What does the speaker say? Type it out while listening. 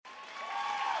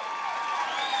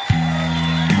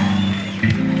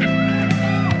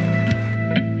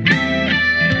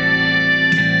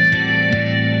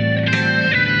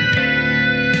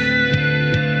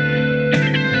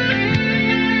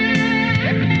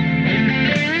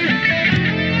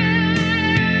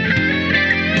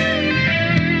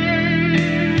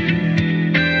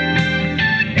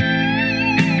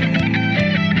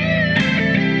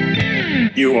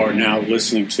You are now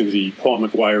listening to the Paul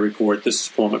McGUIRE Report. This is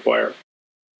Paul McGUIRE.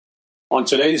 On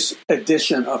today's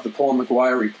edition of the Paul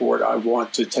McGUIRE Report, I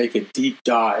want to take a deep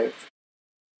dive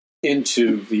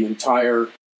into the entire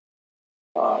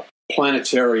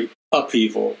planetary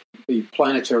upheaval, the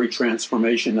planetary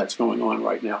transformation that's going on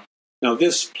right now. Now,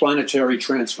 this planetary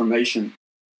transformation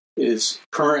is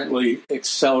currently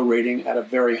accelerating at a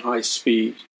very high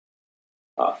speed,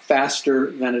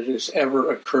 faster than it has ever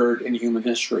occurred in human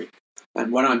history.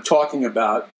 And what I'm talking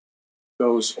about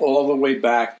goes all the way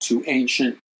back to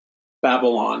ancient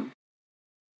Babylon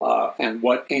and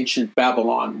what ancient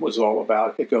Babylon was all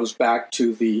about. It goes back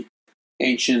to the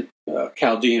ancient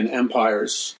Chaldean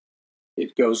empires.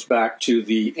 It goes back to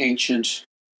the ancient,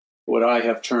 what I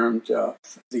have termed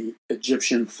the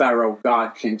Egyptian pharaoh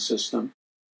god-king system.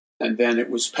 And then it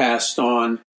was passed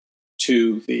on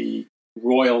to the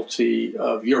royalty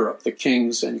of Europe, the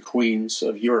kings and queens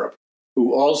of Europe,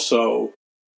 who also,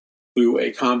 through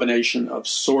a combination of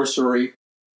sorcery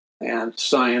and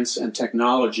science and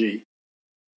technology,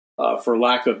 for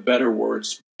lack of better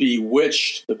words,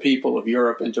 bewitched the people of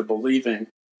Europe into believing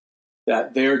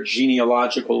that their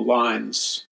genealogical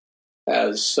lines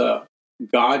as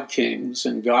god kings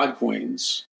and god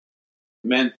queens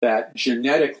meant that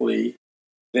genetically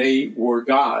they were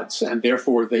gods, and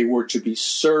therefore they were to be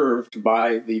served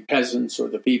by the peasants or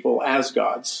the people as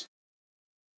gods.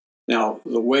 Now,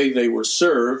 the way they were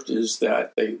served is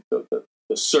that the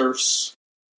serfs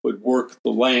would work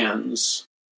the lands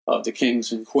of the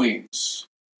kings and queens.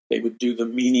 They would do the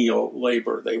menial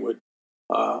labor. They would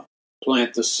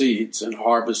plant the seeds and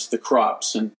harvest the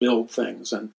crops and build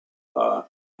things and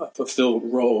fulfill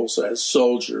roles as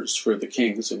soldiers for the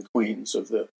kings and queens of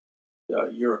the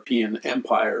European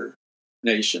empire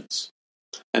nations.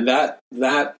 And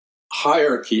that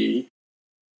hierarchy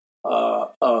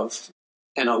of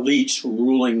an elite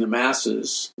ruling the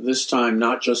masses, this time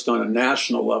not just on a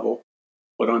national level,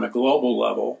 but on a global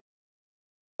level,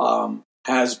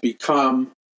 has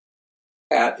become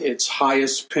at its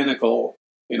highest pinnacle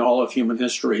in all of human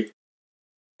history.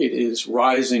 It is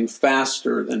rising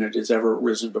faster than it has ever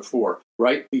risen before,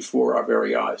 right before our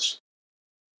very eyes.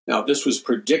 Now, this was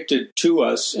predicted to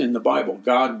us in the Bible.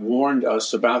 God warned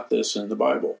us about this in the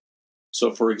Bible.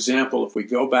 So, for example, if we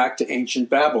go back to ancient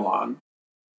Babylon,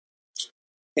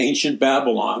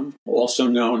 also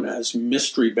known as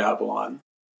Mystery Babylon,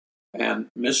 and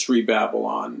Mystery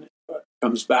Babylon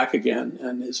comes back again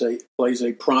and plays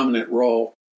a prominent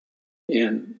role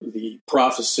in the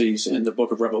prophecies in the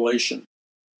book of Revelation,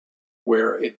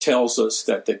 where it tells us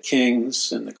that the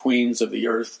kings and the queens of the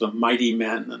earth, the mighty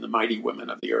men and the mighty women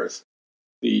of the earth,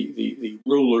 the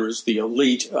rulers, the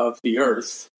elite of the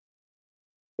earth,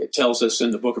 it tells us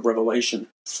in the book of Revelation,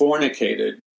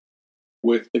 fornicated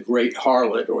with the great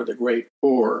harlot or the great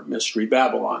whore, Mystery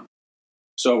Babylon.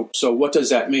 So what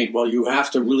does that mean? Well, you have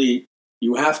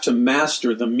to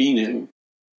master the meaning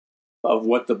of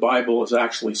what the Bible is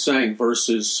actually saying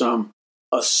versus some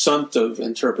assumptive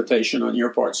interpretation on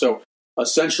your part. So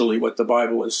essentially what the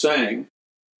Bible is saying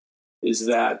is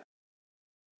that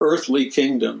earthly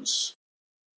kingdoms,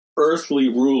 earthly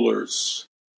rulers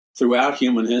throughout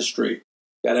human history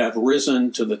that have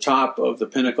risen to the top of the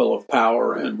pinnacle of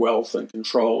power and wealth and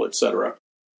control, etc.,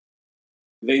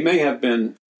 they may have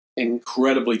been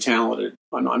incredibly talented.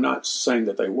 I'm not saying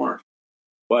that they weren't,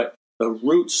 but the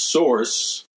root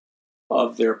source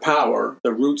of their power,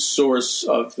 the root source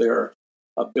of their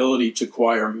ability to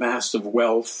acquire massive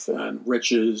wealth and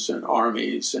riches and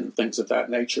armies and things of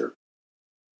that nature,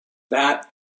 that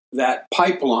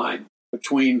pipeline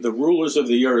between the rulers of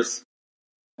the earth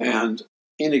and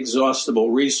inexhaustible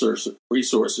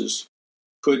resources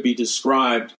could be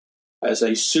described as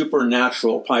a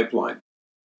supernatural pipeline.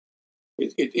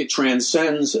 It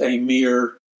transcends a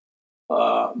mere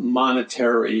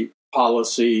monetary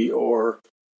policy or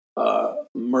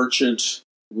merchant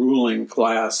ruling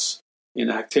class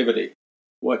inactivity.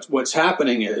 What's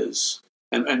happening is,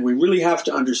 and we really have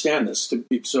to understand this,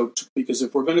 because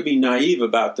if we're going to be naive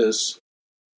about this,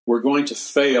 we're going to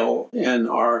fail in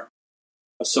our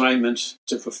assignment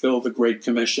to fulfill the Great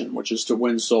Commission, which is to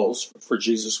win souls for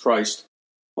Jesus Christ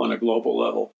on a global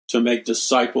level, to make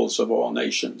disciples of all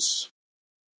nations,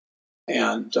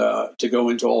 and to go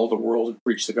into all the world and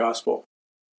preach the gospel.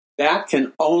 That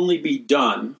can only be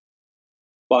done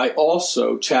by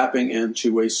also tapping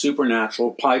into a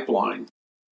supernatural pipeline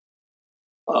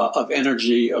of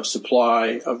energy, of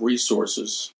supply, of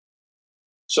resources.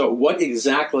 So what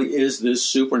exactly is this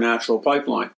supernatural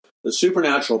pipeline? The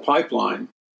supernatural pipeline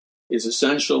is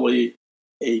essentially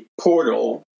a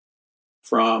portal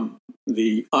from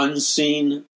the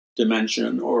unseen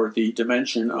dimension, or the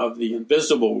dimension of the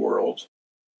invisible world.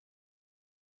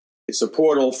 It's a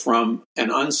portal from an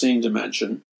unseen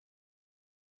dimension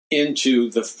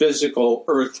into the physical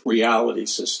earth reality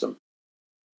system.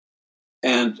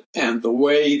 And the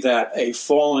way that a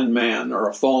fallen man or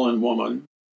a fallen woman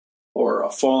or a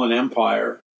fallen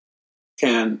empire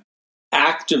can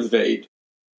activate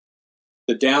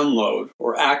the download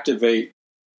or activate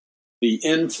the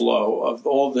inflow of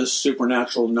all this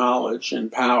supernatural knowledge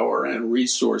and power and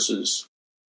resources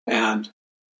and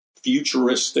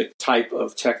futuristic type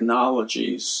of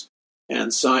technologies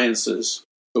and sciences,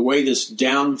 the way this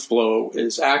downflow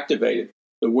is activated,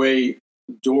 the way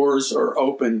doors are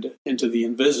opened into the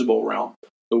invisible realm,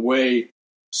 the way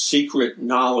secret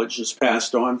knowledge is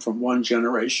passed on from one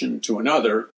generation to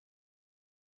another,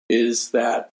 is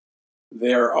that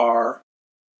there are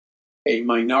a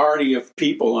minority of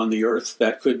people on the earth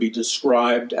that could be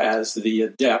described as the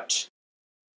adept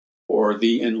or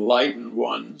the enlightened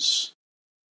ones.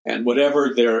 And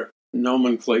whatever their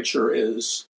nomenclature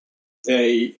is,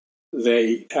 they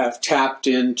have tapped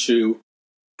into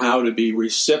how to be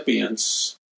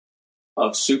recipients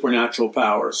of supernatural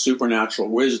power, supernatural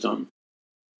wisdom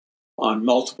on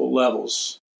multiple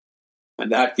levels.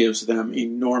 And that gives them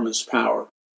enormous power.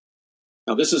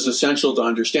 Now, this is essential to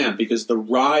understand because the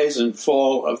rise and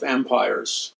fall of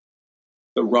empires,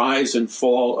 the rise and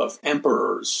fall of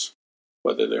emperors,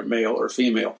 whether they're male or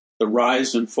female, the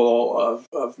rise and fall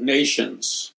of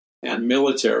nations and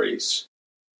militaries,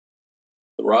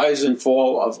 the rise and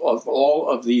fall of all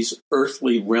of these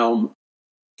earthly realm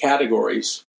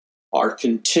categories are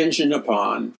contingent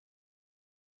upon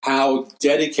how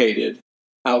dedicated,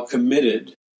 how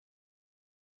committed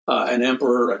an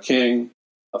emperor, a king,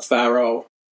 a pharaoh,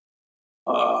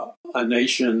 a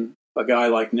nation, a guy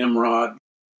like Nimrod,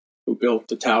 who built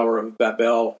the Tower of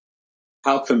Babel,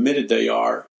 how committed they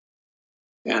are,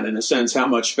 and in a sense, how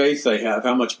much faith they have,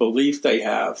 how much belief they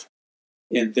have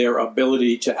in their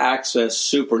ability to access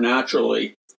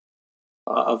supernaturally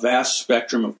a vast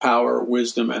spectrum of power,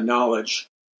 wisdom, and knowledge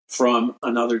from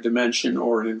another dimension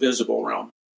or an invisible realm.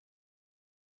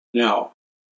 Now,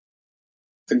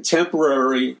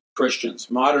 contemporary Christians,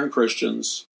 modern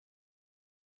Christians,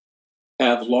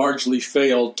 have largely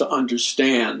failed to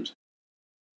understand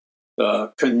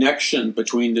the connection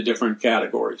between the different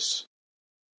categories.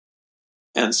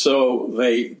 And so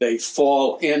they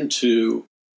fall into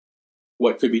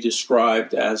what could be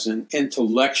described as an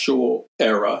intellectual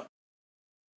era,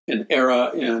 an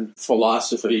era in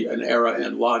philosophy, an era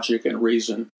in logic and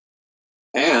reason,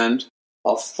 and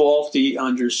a faulty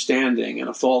understanding and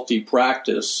a faulty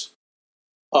practice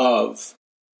of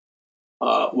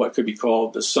what could be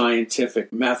called the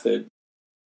scientific method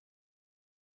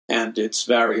and its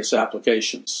various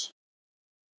applications.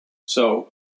 So,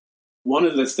 one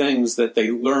of the things that they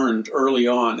learned early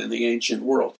on in the ancient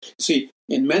world, see,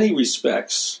 in many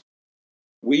respects,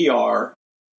 we are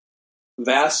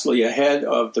vastly ahead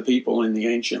of the people in the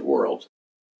ancient world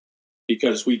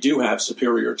because we do have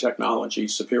superior technology,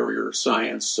 superior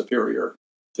science, superior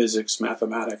physics,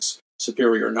 mathematics,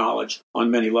 superior knowledge on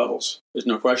many levels. There's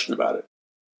no question about it.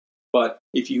 But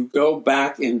if you go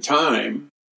back in time,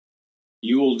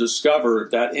 you will discover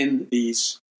that in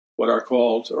these, what are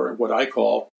called, or what I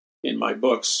call in my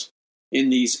books, in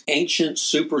these ancient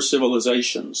super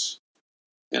civilizations,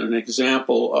 and an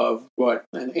example of what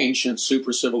an ancient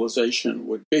super civilization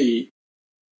would be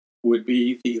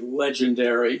the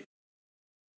legendary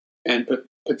and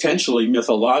potentially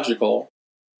mythological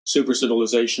super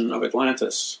civilization of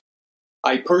Atlantis.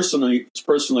 I personally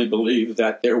believe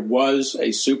that there was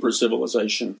a super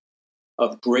civilization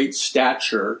of great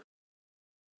stature,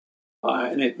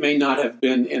 and it may not have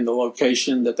been in the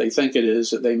location that they think it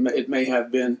is. It may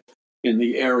have been in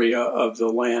the area of the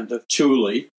land of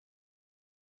Thule,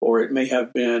 or it may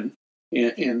have been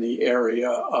in the area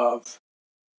of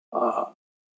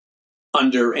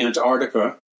under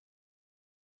Antarctica,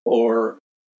 or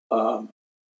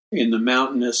in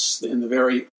the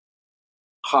very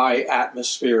high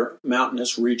atmosphere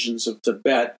mountainous regions of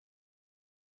Tibet.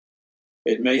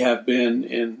 It may have been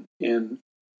in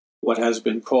what has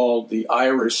been called the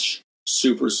Irish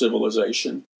super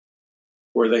civilization,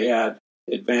 where they had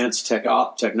advanced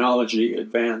technology,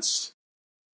 advanced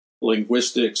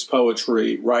linguistics,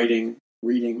 poetry, writing,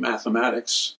 reading,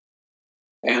 mathematics.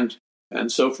 And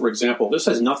so, for example, this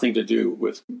has nothing to do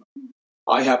with,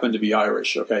 I happen to be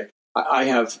Irish, okay? I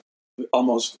have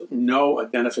almost no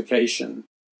identification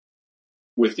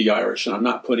with the Irish, and I'm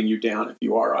not putting you down if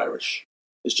you are Irish.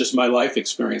 It's just my life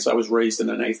experience. I was raised in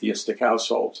an atheistic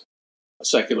household, a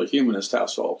secular humanist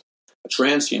household, a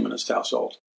transhumanist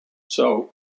household.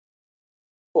 So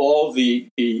all the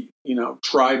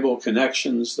tribal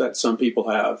connections that some people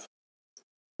have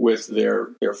with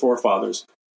their forefathers,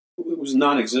 it was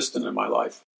non-existent in my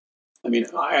life. I mean,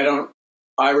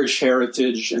 Irish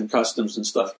heritage and customs and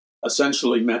stuff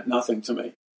essentially meant nothing to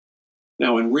me.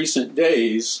 Now, in recent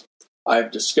days,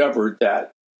 I've discovered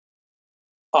that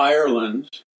Ireland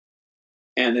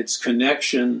and its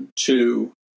connection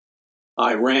to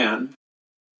Iran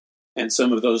and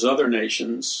some of those other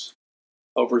nations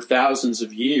over thousands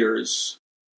of years,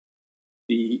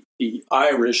 the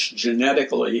Irish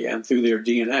genetically and through their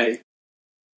DNA,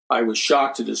 I was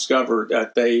shocked to discover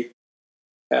that they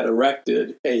had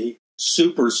erected a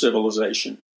super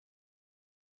civilization,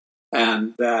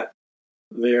 and that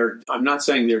I'm not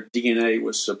saying their DNA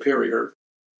was superior,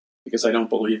 because I don't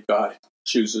believe God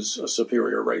chooses a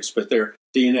superior race, but their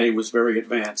DNA was very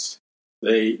advanced.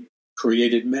 They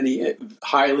created many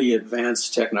highly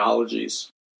advanced technologies.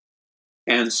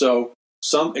 And so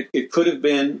it could have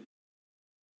been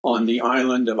on the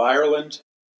island of Ireland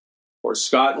or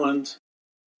Scotland.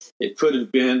 It could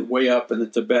have been way up in the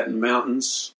Tibetan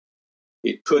mountains.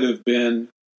 It could have been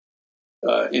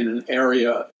in an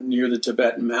area near the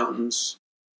Tibetan mountains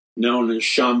known as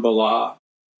Shambhala.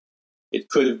 It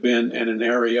could have been in an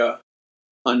area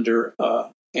under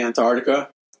Antarctica,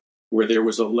 where there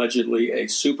was allegedly a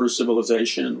super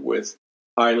civilization with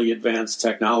highly advanced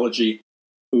technology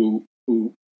who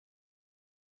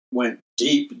went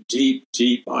deep, deep,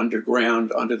 deep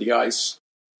underground under the ice,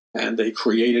 and they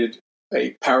created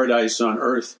a paradise on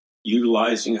Earth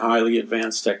utilizing highly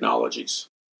advanced technologies.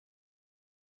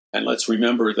 And let's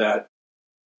remember that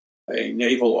a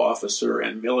naval officer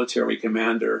and military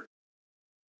commander,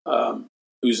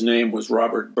 whose name was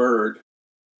Robert Byrd,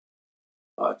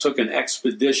 took an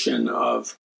expedition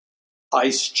of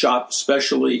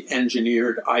specially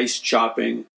engineered ice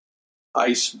chopping,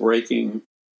 ice breaking,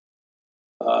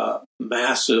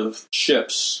 massive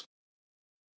ships.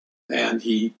 And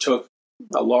he took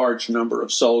a large number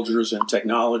of soldiers and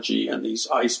technology and these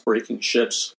ice breaking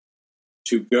ships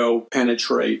to go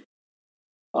penetrate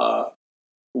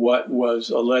what was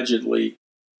allegedly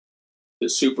the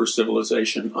super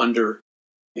civilization under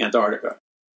Antarctica.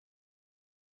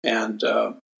 And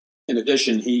in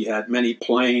addition, he had many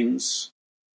planes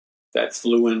that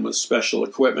flew in with special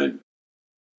equipment.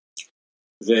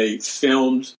 They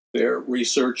filmed their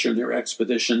research and their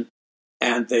expedition,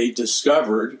 and they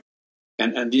discovered,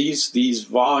 and these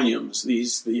volumes,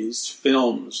 these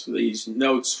films, these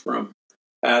notes from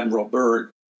Admiral Byrd,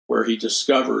 where he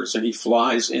discovers and he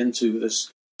flies into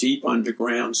this deep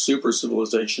underground super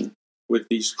civilization with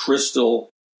these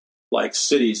crystal-like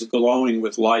cities glowing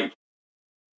with light.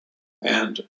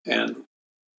 And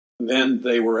then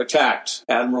they were attacked.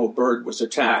 Admiral Byrd was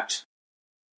attacked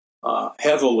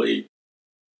heavily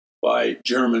by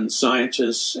German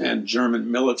scientists and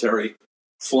German military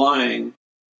flying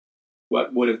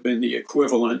what would have been the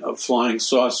equivalent of flying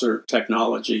saucer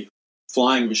technology,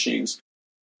 flying machines.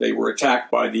 They were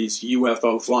attacked by these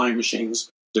UFO flying machines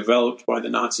developed by the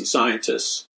Nazi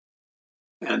scientists.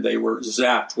 And they were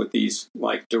zapped with these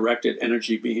like directed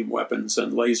energy beam weapons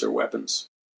and laser weapons.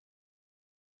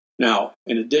 Now,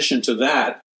 in addition to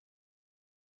that,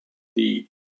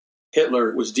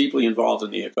 Hitler was deeply involved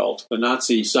in the occult. The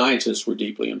Nazi scientists were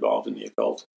deeply involved in the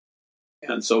occult.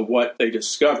 And so what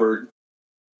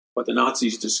the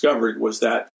Nazis discovered was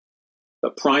that the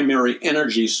primary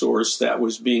energy source that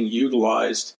was being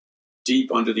utilized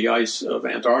deep under the ice of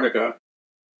Antarctica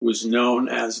was known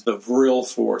as the Vril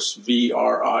Force,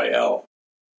 VRIL,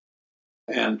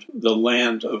 and the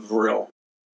land of Vril.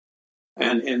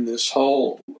 And in this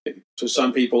whole, to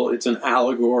some people, it's an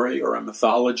allegory or a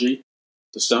mythology.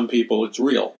 To some people, it's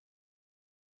real.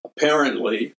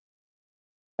 Apparently,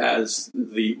 as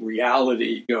the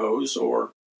reality goes,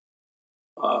 or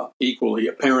equally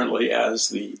apparently as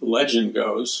the legend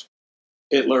goes,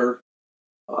 Hitler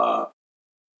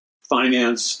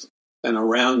financed an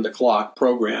around-the-clock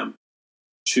program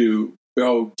to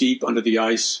go deep under the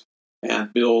ice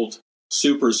and build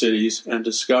super cities and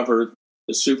discover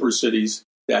the super cities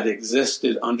that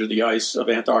existed under the ice of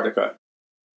Antarctica.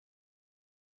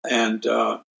 And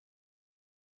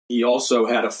he also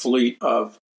had a fleet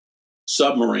of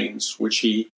submarines, which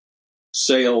he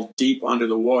sailed deep under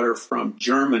the water from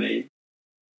Germany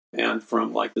and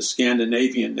from like the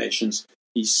Scandinavian nations.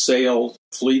 He sailed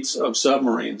fleets of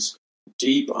submarines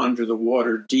deep under the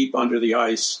water, deep under the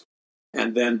ice,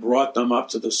 and then brought them up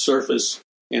to the surface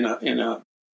in a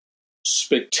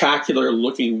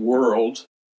spectacular-looking world,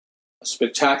 a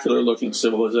spectacular-looking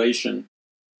civilization,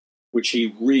 which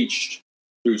he reached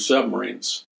through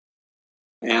submarines.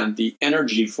 And the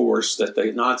energy force that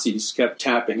the Nazis kept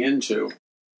tapping into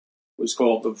was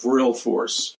called the Vril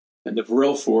force. And the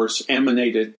Vril force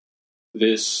emanated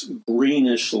this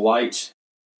greenish light,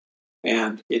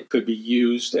 and it could be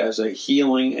used as a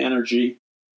healing energy,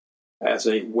 as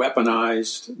a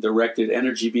weaponized directed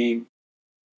energy beam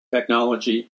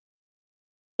technology.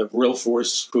 The Vril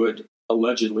force could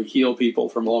allegedly heal people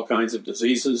from all kinds of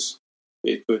diseases.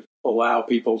 It could allow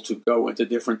people to go into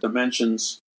different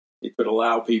dimensions. It could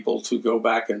allow people to go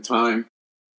back in time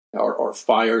or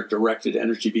fire directed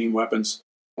energy beam weapons.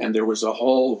 And there was a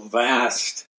whole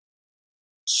vast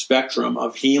spectrum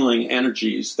of healing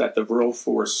energies that the Vril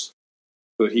force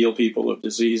could heal people of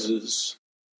diseases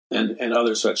and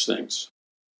other such things.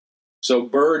 So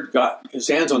Byrd got his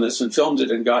hands on this and filmed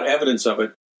it and got evidence of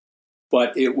it,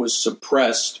 but it was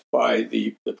suppressed by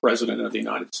the President of the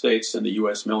United States and the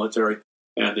U.S. military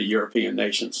and the European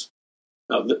nations.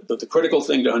 Now, the critical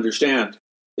thing to understand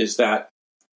is that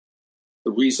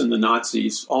the reason the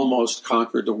Nazis almost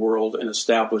conquered the world and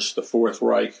established the Fourth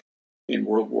Reich in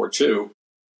World War II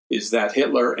is that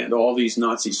Hitler and all these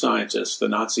Nazi scientists, the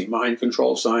Nazi mind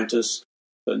control scientists,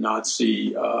 the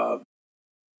Nazi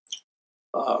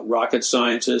rocket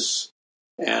scientists,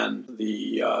 and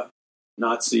the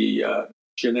Nazi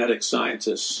genetic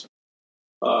scientists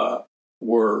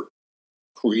were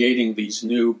creating these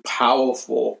new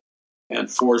powerful and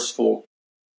forceful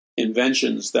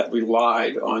inventions that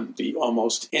relied on the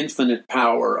almost infinite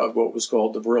power of what was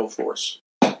called the Vril force.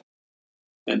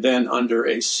 And then under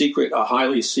a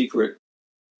highly secret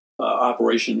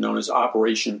operation known as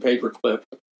Operation Paperclip,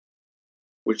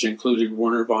 which included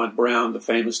Wernher von Braun, the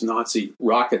famous Nazi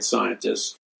rocket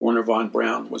scientist. Wernher von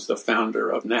Braun was the founder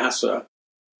of NASA.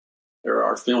 There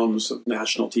are films of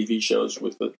national TV shows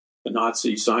with the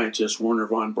Nazi scientist Wernher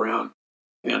von Braun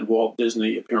and Walt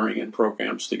Disney appearing in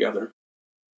programs together.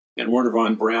 And Wernher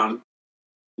von Braun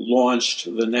launched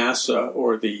the NASA,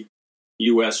 or the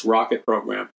U.S. rocket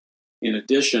program. In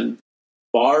addition,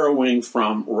 borrowing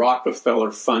from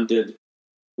Rockefeller-funded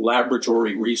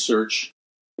laboratory research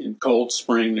in Cold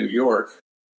Spring, New York,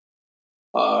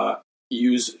 the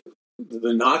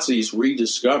Nazis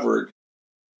rediscovered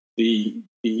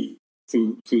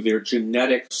through their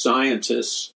genetic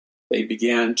scientists, they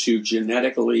began to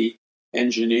genetically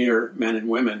engineer men and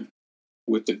women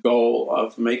with the goal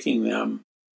of making them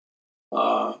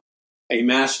a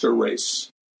master race.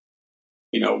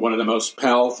 You know, one of the most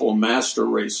powerful master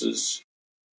races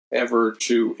ever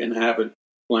to inhabit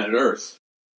planet Earth.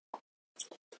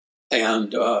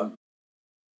 And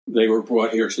they were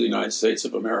brought here to the United States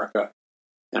of America.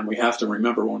 And we have to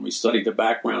remember, when we study the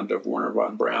background of Wernher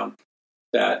von Braun,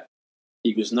 that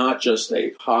he was not just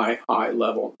a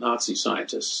high-level Nazi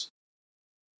scientist,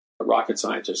 a rocket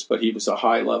scientist, but he was a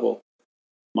high-level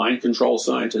mind control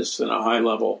scientist and a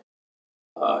high-level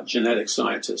genetic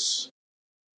scientist.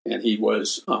 And he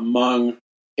was among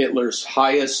Hitler's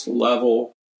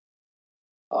highest-level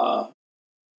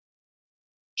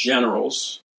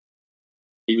generals.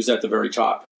 He was at the very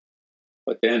top.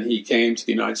 But then he came to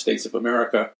the United States of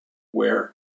America,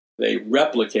 where they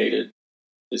replicated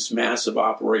this massive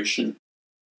operation,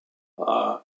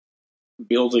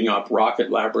 building up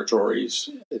rocket laboratories,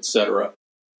 etc.,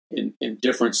 in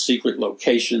different secret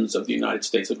locations of the United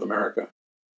States of America.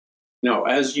 Now,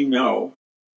 as you know,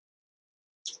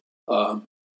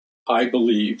 I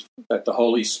believe that the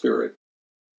Holy Spirit,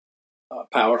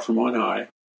 power from on high,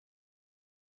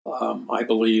 I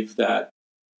believe that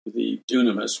the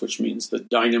dunamis, which means the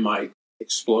dynamite,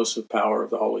 explosive power of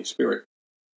the Holy Spirit,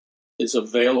 is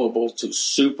available to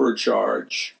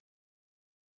supercharge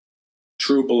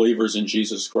true believers in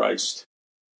Jesus Christ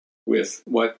with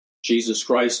what Jesus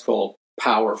Christ called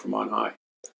power from on high.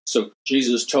 So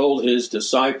Jesus told his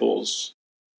disciples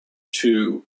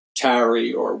to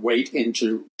tarry or wait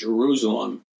into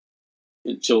Jerusalem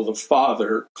until the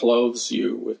Father clothes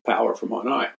you with power from on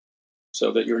high,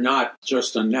 so that you're not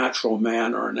just a natural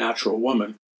man or a natural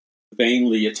woman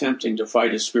vainly attempting to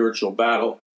fight a spiritual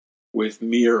battle with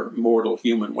mere mortal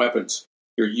human weapons.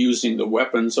 You're using the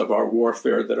weapons of our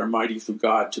warfare that are mighty through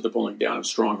God to the pulling down of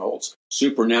strongholds,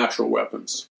 supernatural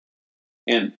weapons.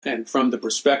 And from the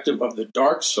perspective of the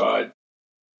dark side,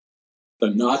 the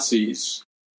Nazis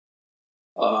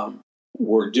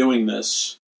were doing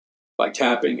this by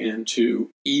tapping into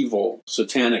evil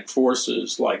satanic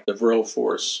forces like the Vril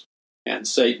force and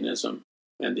Satanism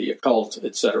and the occult,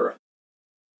 etc.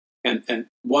 And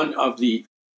one of the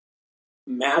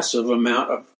massive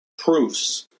amount of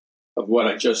proofs of what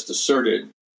I just asserted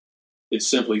is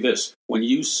simply this. When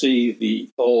you see the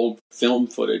old film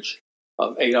footage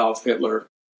of Adolf Hitler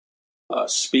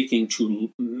speaking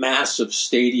to massive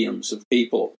stadiums of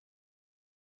people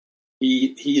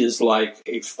he is like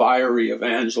a fiery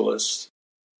evangelist,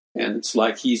 and it's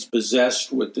like he's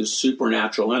possessed with this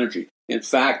supernatural energy. In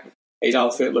fact,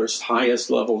 Adolf Hitler's highest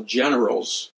level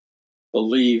generals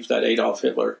believed that Adolf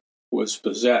Hitler was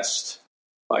possessed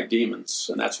by demons,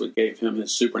 and that's what gave him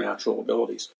his supernatural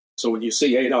abilities. So when you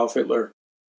see Adolf Hitler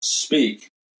speak,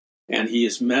 and he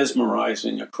is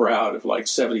mesmerizing a crowd of like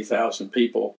 70,000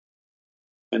 people,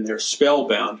 and they're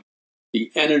spellbound,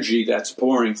 the energy that's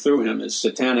pouring through him is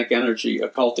satanic energy,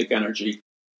 occultic energy,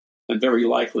 and very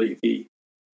likely the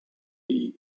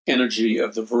energy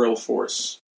of the Vril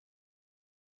force.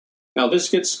 Now, this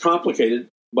gets complicated,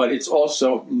 but it's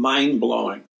also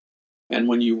mind-blowing. And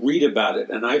when you read about it,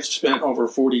 and I've spent over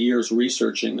 40 years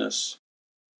researching this,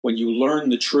 when you learn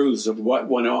the truths of what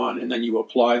went on and then you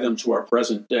apply them to our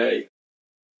present day,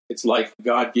 it's like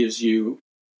God gives you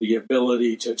the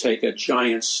ability to take a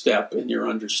giant step in your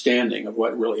understanding of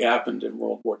what really happened in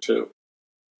World War II.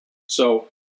 So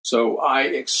I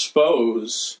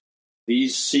expose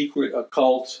these secret,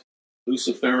 occult,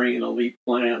 Luciferian elite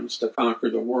plans to conquer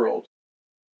the world.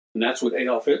 And that's what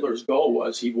Adolf Hitler's goal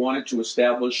was. He wanted to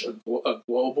establish a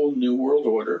global new world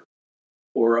order,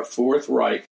 or a Fourth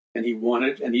Reich, and he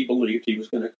believed he was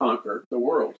going to conquer the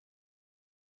world.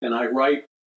 And I write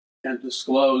and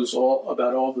disclose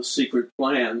about all the secret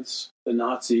plans the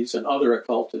Nazis and other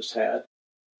occultists had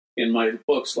in my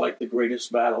books like The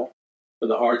Greatest Battle for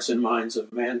the Hearts and Minds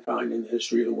of Mankind in the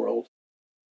History of the World,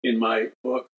 in my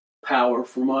book Power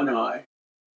from On High,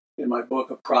 in my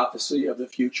book A Prophecy of the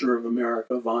Future of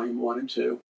America, Volume 1 and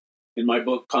 2, in my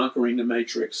book Conquering the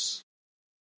Matrix,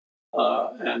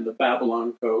 and the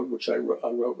Babylon Code, which I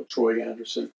wrote with Troy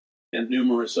Anderson, and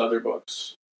numerous other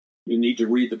books. You need to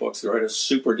read the books. They're at a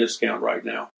super discount right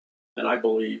now. And I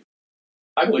believe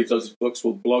those books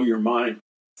will blow your mind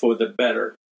for the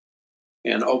better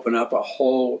and open up a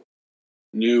whole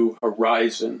new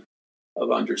horizon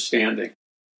of understanding.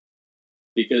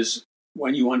 Because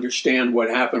when you understand what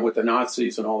happened with the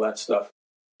Nazis and all that stuff,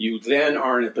 you then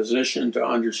are in a position to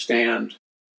understand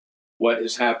what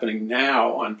is happening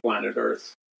now on planet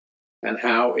Earth and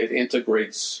how it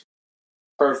integrates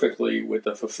perfectly with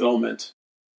the fulfillment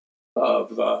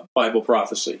of Bible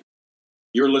prophecy.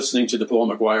 You're listening to the Paul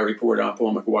McGuire Report on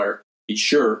Paul McGuire. Be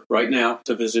sure right now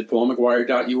to visit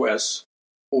paulmcguire.us,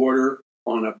 order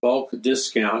on a bulk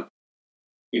discount,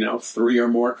 3 or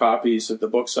more copies of the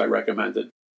books I recommended.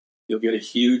 You'll get a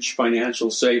huge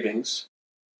financial savings,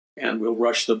 and we'll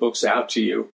rush the books out to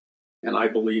you. And I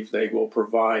believe they will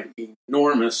provide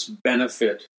enormous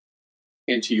benefit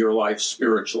into your life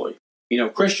spiritually.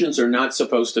 Christians are not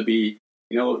supposed to be,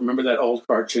 remember that old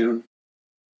cartoon?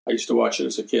 I used to watch it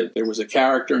as a kid. There was a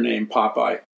character named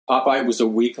Popeye. Popeye was a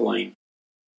weakling.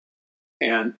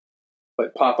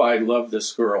 But Popeye loved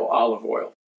this girl, Olive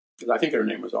Oil. I think her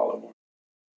name was Olive Oil.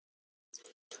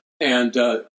 And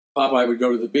Popeye would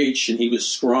go to the beach, and he was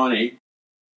scrawny.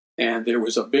 And there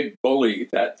was a big bully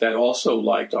that also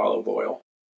liked Olive Oil.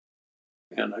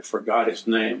 And I forgot his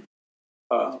name.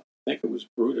 I think it was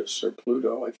Brutus or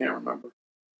Pluto. I can't remember.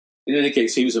 In any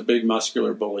case, he was a big,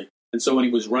 muscular bully. And so when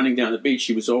he was running down the beach,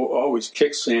 he was always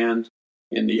kick sand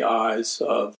in the eyes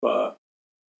of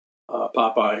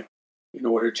Popeye in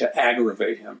order to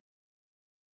aggravate him.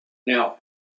 Now,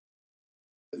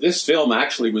 this film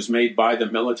actually was made by the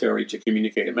military to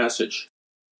communicate a message.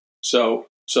 So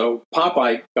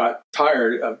Popeye got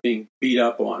tired of being beat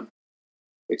up on.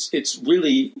 It's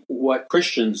really what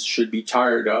Christians should be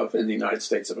tired of in the United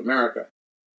States of America.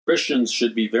 Christians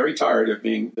should be very tired of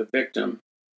being the victim,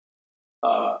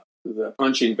 the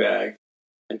punching bag,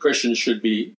 and Christians should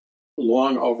be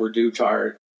long overdue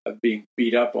tired of being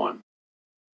beat up on.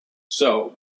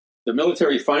 So the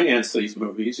military financed these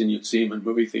movies, and you'd see them in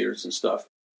movie theaters and stuff.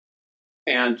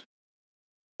 And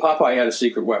Popeye had a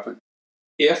secret weapon.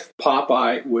 If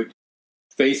Popeye would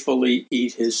faithfully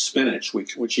eat his spinach,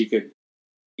 which he could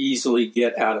easily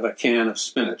get out of a can of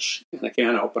spinach in a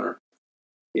can opener,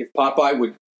 if Popeye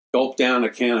would gulp down a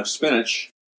can of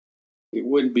spinach, it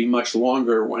wouldn't be much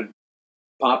longer when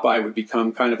Popeye would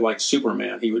become kind of like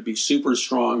Superman. He would be super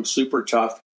strong, super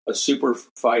tough, a super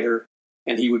fighter,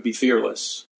 and he would be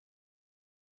fearless.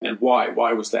 And why?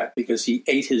 Why was that? Because he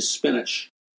ate his spinach.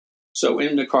 So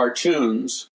in the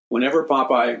cartoons, whenever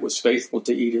Popeye was faithful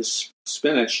to eat his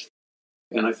spinach,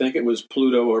 and I think it was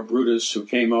Pluto or Brutus who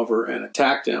came over and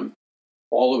attacked him,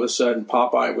 all of a sudden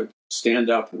Popeye would stand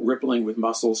up, rippling with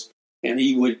muscles, and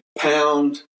he would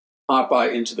pound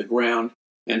Popeye into the ground,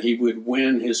 and he would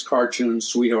win his cartoon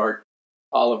sweetheart,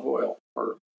 Olive Oil,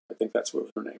 or I think that's what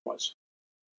her name was.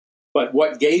 But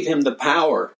what gave him the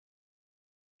power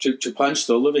to punch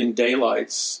the living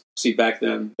daylights. See, back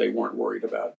then they weren't worried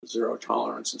about zero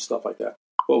tolerance and stuff like that.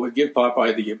 What would give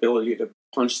Popeye the ability to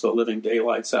punch the living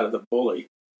daylights out of the bully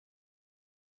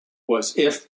was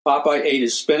if Popeye ate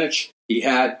his spinach, he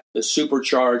had the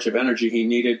supercharge of energy he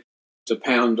needed to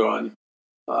pound on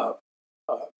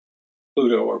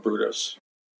Pluto or Brutus.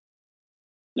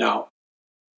 Now,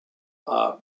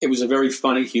 it was a very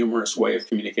funny, humorous way of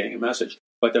communicating a message.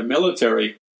 But the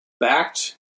military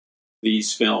backed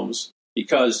these films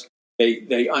because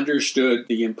they understood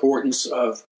the importance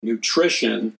of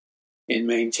nutrition in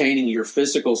maintaining your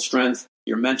physical strength,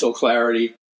 your mental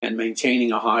clarity, and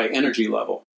maintaining a high energy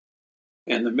level.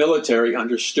 And the military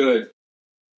understood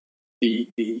the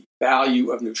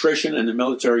value of nutrition, and the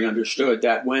military understood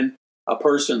that when a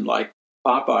person like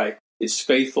Popeye is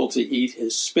faithful to eat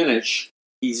his spinach,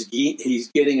 he's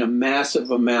getting a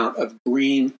massive amount of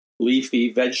green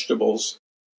leafy vegetables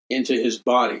into his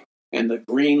body. And the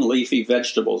green leafy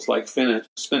vegetables like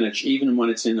spinach, even when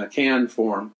it's in a canned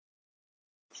form,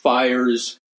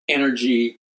 fires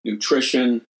energy,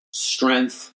 nutrition,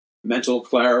 strength, mental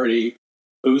clarity,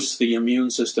 boosts the immune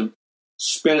system.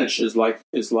 Spinach is like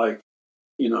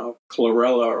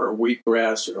chlorella or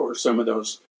wheatgrass or some of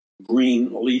those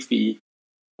green leafy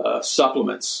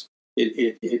supplements.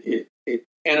 It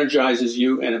energizes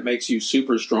you, and it makes you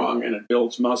super strong, and it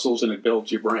builds muscles, and it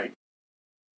builds your brain.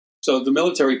 So the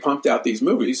military pumped out these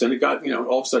movies, and it got,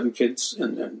 all of a sudden kids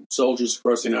and soldiers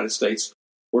across the United States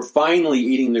were finally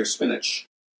eating their spinach.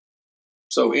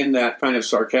 So in that kind of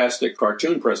sarcastic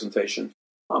cartoon presentation,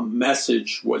 a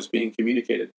message was being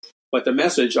communicated. But the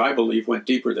message, I believe, went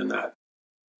deeper than that.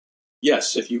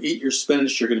 Yes, if you eat your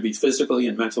spinach, you're going to be physically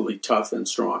and mentally tough and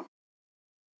strong.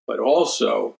 But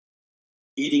also,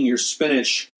 eating your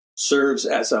spinach serves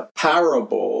as a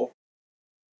parable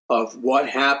of what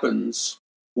happens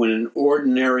when an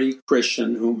ordinary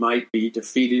Christian who might be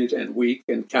defeated and weak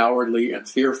and cowardly and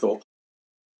fearful,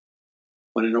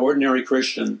 when an ordinary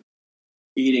Christian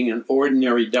eating an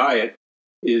ordinary diet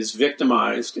is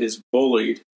victimized, is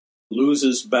bullied,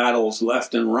 loses battles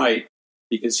left and right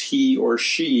because he or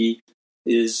she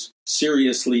is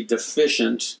seriously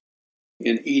deficient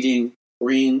in eating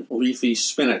green leafy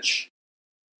spinach.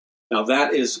 Now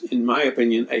that is, in my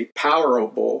opinion, a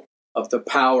parable of the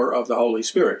power of the Holy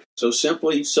Spirit. So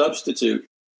simply substitute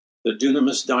the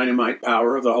dunamis dynamite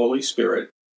power of the Holy Spirit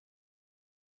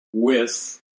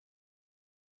with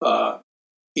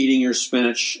eating your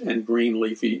spinach and green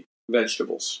leafy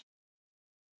vegetables.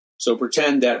 So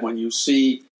pretend that when you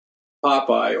see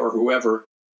Popeye or whoever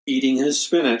eating his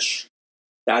spinach,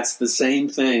 that's the same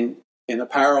thing in a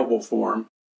parable form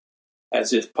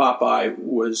as if Popeye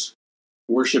was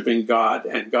worshiping God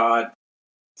and God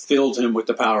filled him with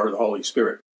the power of the Holy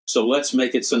Spirit. So let's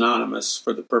make it synonymous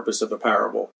for the purpose of a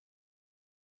parable.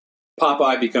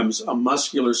 Popeye becomes a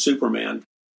muscular Superman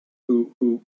who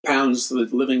pounds the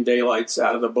living daylights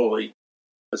out of the bully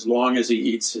as long as he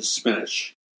eats his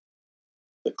spinach.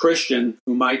 The Christian,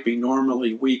 who might be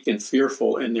normally weak and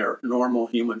fearful in their normal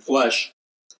human flesh,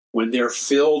 when they're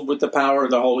filled with the power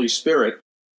of the Holy Spirit,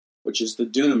 which is the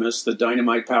dunamis, the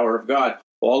dynamite power of God,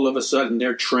 all of a sudden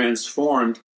they're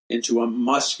transformed into a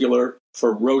muscular,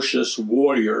 ferocious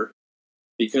warrior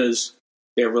because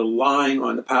they're relying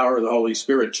on the power of the Holy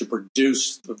Spirit to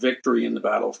produce the victory in the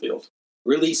battlefield.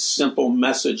 Really simple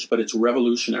message, but it's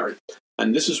revolutionary.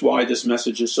 And this is why this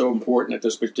message is so important at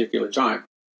this particular time.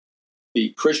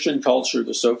 The Christian culture,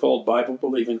 the so-called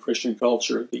Bible-believing Christian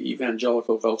culture, the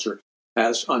evangelical culture,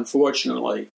 has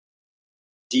unfortunately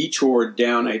detoured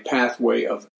down a pathway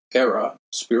of error,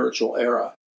 spiritual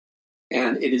error,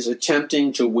 and it is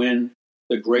attempting to win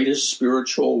the greatest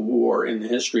spiritual war in the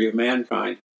history of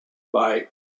mankind by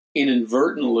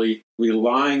inadvertently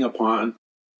relying upon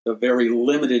the very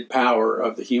limited power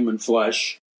of the human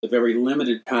flesh, the very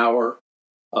limited power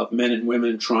of men and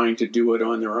women trying to do it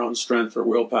on their own strength or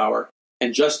willpower,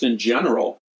 and just in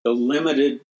general, the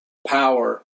limited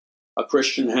power a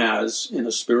Christian has in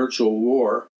a spiritual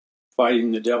war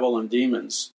fighting the devil and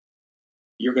demons.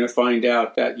 You're going to find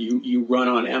out that you run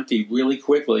on empty really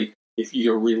quickly if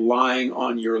you're relying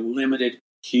on your limited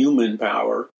human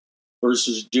power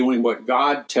versus doing what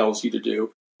God tells you to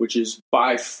do, which is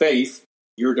by faith,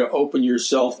 you're to open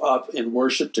yourself up in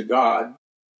worship to God.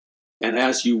 And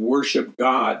as you worship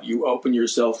God, you open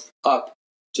yourself up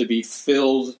to be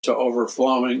filled to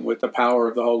overflowing with the power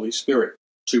of the Holy Spirit,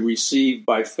 to receive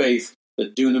by faith the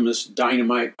dunamis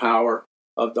dynamite power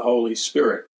of the Holy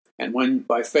Spirit. And when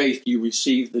by faith you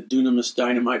receive the dunamis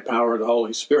dynamite power of the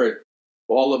Holy Spirit,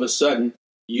 all of a sudden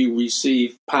you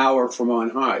receive power from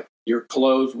on high. You're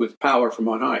clothed with power from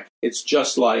on high. It's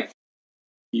just like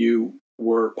you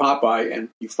were Popeye and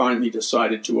you finally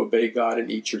decided to obey God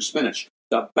and eat your spinach.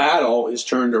 The battle is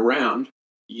turned around.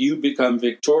 You become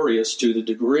victorious to the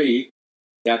degree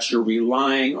that you're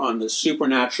relying on the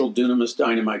supernatural dunamis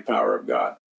dynamite power of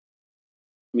God.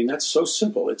 I mean, that's so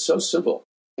simple. It's so simple.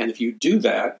 And if you do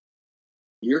that,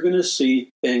 you're going to see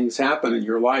things happen in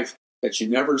your life that you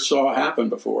never saw happen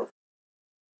before.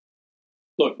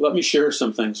 Look, let me share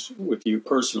some things with you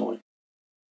personally.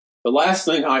 The last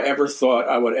thing I ever thought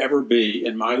I would ever be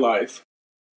in my life,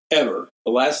 ever,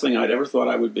 the last thing I'd ever thought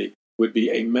I would be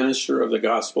a minister of the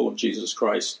gospel of Jesus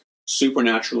Christ,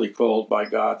 supernaturally called by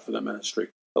God for the ministry.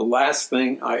 The last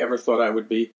thing I ever thought I would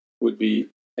be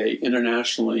a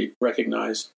internationally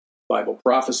recognized Bible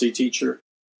prophecy teacher,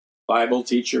 Bible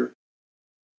teacher,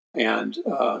 and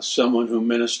someone who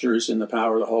ministers in the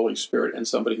power of the Holy Spirit and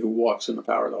somebody who walks in the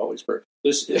power of the Holy Spirit.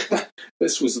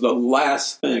 This was the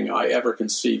last thing I ever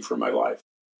conceived for my life.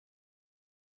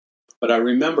 But I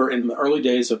remember in the early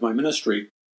days of my ministry,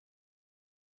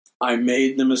 I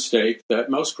made the mistake that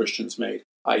most Christians made.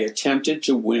 I attempted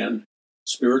to win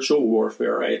spiritual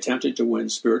warfare. I attempted to win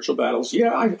spiritual battles.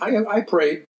 Yeah, I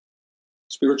prayed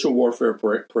spiritual warfare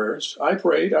prayers. I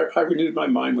prayed. I renewed my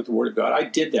mind with the Word of God. I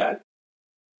did that.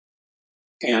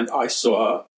 And I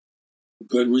saw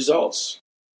good results.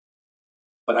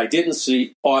 But I didn't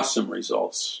see awesome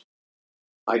results.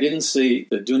 I didn't see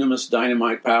the dunamis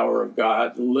dynamite power of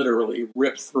God literally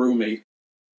rip through me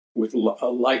with a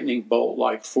lightning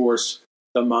bolt-like force,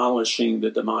 demolishing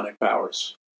the demonic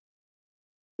powers.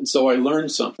 And so I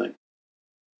learned something.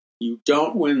 You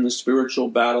don't win the spiritual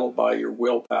battle by your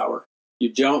willpower.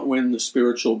 You don't win the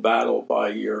spiritual battle by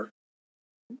your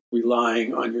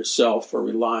relying on yourself or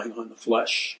relying on the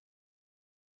flesh.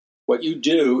 What you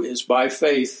do is by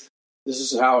faith. This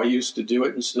is how I used to do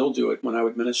it and still do it when I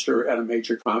would minister at a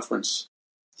major conference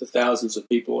to thousands of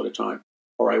people at a time.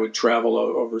 Or I would travel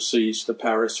overseas to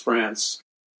Paris, France,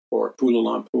 or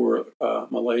Kuala Lumpur,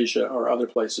 Malaysia, or other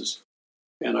places.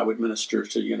 And I would minister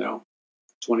to,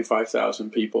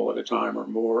 25,000 people at a time or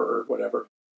more or whatever.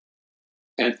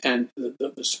 And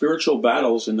the spiritual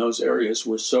battles in those areas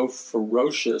were so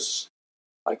ferocious,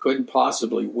 I couldn't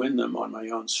possibly win them on my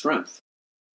own strength.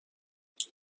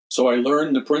 So I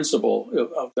learned the principle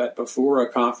of that before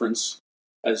a conference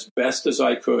as best as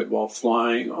I could while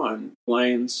flying on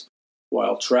planes,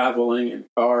 while traveling in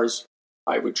cars.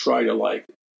 I would try to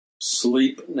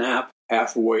sleep, nap,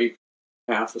 half awake,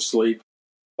 half asleep,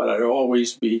 but I'd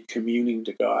always be communing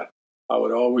to God. I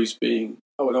would always be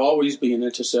in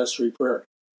intercessory prayer,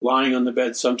 lying on the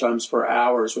bed sometimes for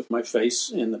hours with my face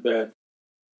in the bed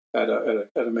at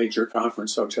a major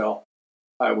conference hotel.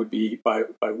 I would be, by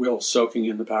will, soaking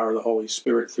in the power of the Holy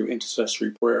Spirit through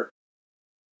intercessory prayer,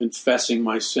 confessing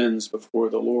my sins before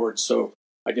the Lord, so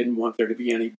I didn't want there to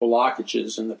be any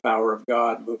blockages in the power of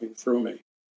God moving through me.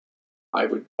 I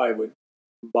would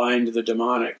bind the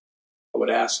demonic. I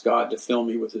would ask God to fill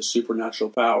me with His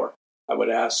supernatural power. I would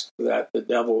ask that the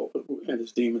devil and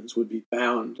his demons would be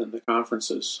bound in the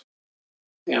conferences.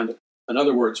 And in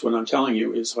other words, what I'm telling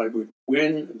you is I would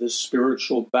win the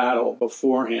spiritual battle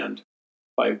beforehand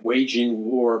by waging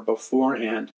war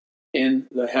beforehand in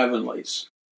the heavenlies.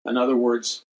 In other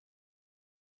words,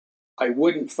 I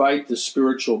wouldn't fight the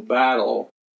spiritual battle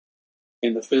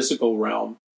in the physical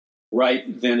realm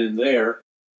right then and there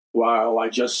while I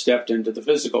just stepped into the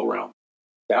physical realm.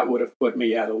 That would have put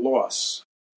me at a loss.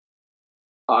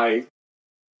 I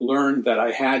learned that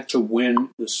I had to win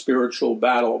the spiritual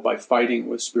battle by fighting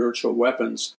with spiritual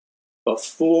weapons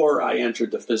before I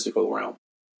entered the physical realm.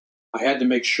 I had to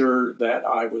make sure that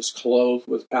I was clothed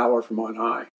with power from on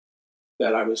high,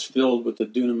 that I was filled with the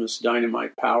dunamis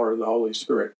dynamite power of the Holy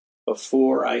Spirit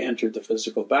before I entered the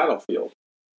physical battlefield.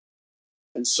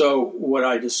 And so what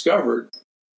I discovered,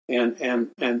 and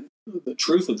the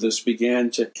truth of this began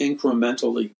to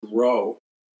incrementally grow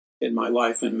in my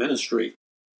life and ministry,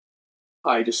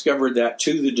 I discovered that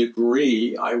to the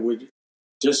degree I would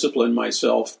discipline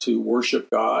myself to worship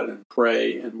God and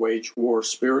pray and wage war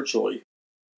spiritually,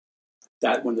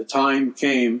 that when the time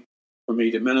came for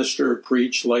me to minister,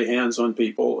 preach, lay hands on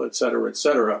people,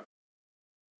 etc.,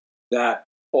 that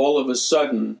all of a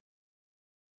sudden,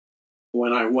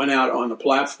 when I went out on the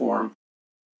platform,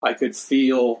 I could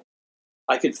feel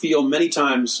many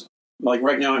times, like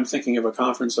right now I'm thinking of a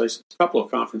couple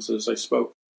of conferences I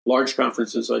spoke, large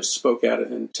conferences I spoke at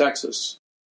in Texas.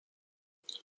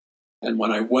 And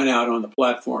when I went out on the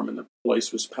platform and the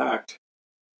place was packed,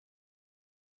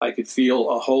 I could feel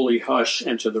a holy hush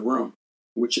enter the room,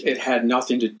 which it had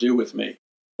nothing to do with me.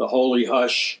 The holy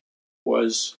hush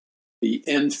was the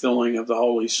infilling of the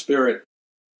Holy Spirit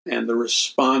and the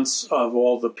response of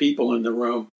all the people in the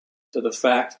room to the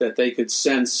fact that they could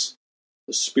sense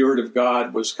the Spirit of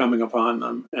God was coming upon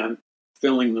them and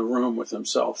filling the room with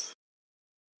himself.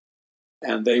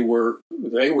 And they were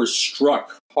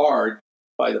struck hard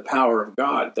by the power of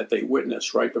God that they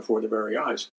witnessed right before their very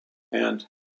eyes. And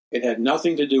it had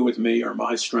nothing to do with me or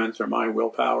my strength or my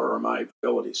willpower or my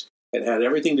abilities. It had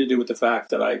everything to do with the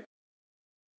fact that I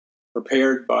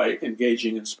prepared by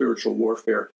engaging in spiritual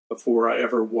warfare before I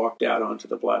ever walked out onto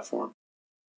the platform.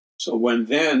 So when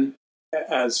then,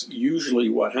 as usually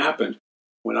what happened,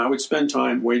 when I would spend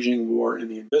time waging war in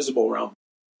the invisible realm,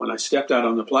 when I stepped out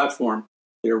on the platform,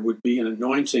 there would be an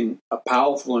anointing, a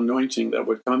powerful anointing that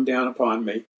would come down upon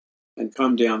me and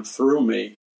come down through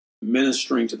me,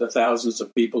 ministering to the thousands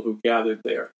of people who gathered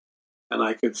there. And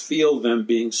I could feel them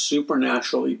being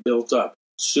supernaturally built up,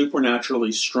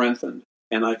 supernaturally strengthened.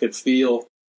 And I could feel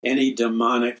any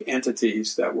demonic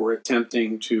entities that were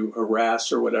attempting to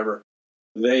harass or whatever,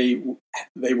 they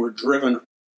were driven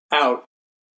out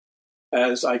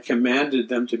as I commanded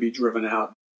them to be driven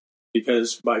out,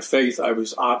 because by faith I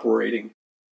was operating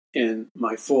in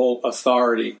my full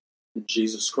authority in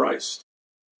Jesus Christ.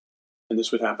 And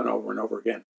this would happen over and over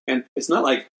again. And it's not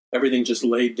like everything just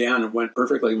laid down and went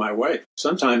perfectly my way.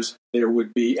 Sometimes there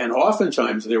would be, and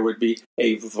oftentimes there would be,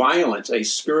 a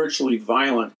spiritually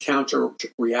violent counter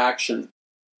reaction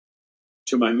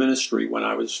to my ministry when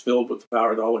I was filled with the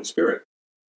power of the Holy Spirit.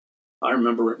 I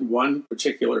remember in one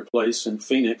particular place in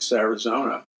Phoenix,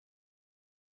 Arizona,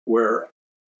 where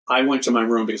I went to my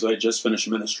room because I had just finished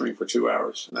ministering for 2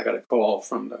 hours, and I got a call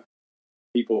from the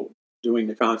people doing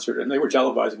the concert, and they were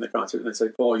televising the concert, and they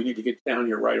said, "Paul, you need to get down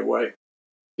here right away,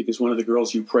 because one of the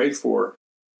girls you prayed for,"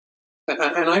 and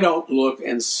I don't look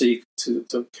and seek to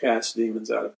cast demons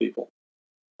out of people,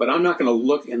 but I'm not going to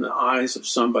look in the eyes of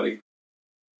somebody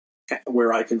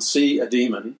where I can see a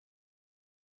demon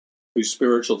through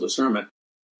spiritual discernment.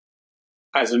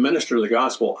 As a minister of the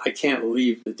gospel, I can't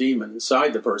leave the demon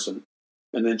inside the person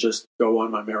and then just go on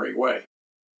my merry way.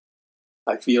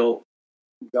 I feel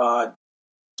God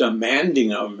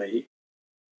demanding of me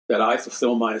that I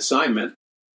fulfill my assignment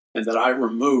and that I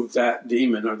remove that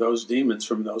demon or those demons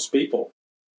from those people.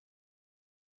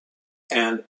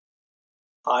 And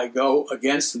I go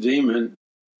against the demon,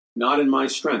 not in my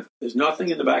strength. There's nothing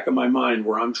in the back of my mind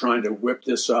where I'm trying to whip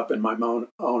this up in my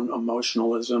own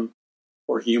emotionalism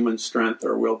or human strength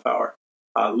or willpower.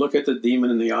 I look at the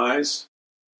demon in the eyes.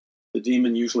 The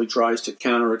demon usually tries to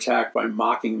counterattack by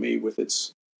mocking me with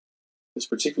this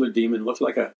particular demon looked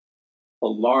like a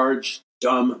large,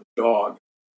 dumb dog.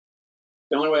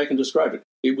 The only way I can describe it.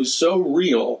 It was so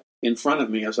real in front of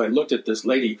me as I looked at this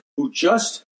lady who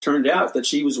just turned out that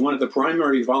she was one of the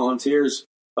primary volunteers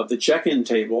of the check-in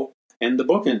table and the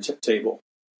book-in table,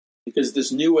 because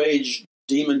this New Age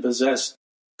demon-possessed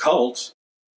cult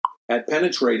had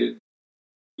penetrated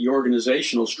the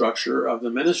organizational structure of the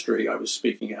ministry I was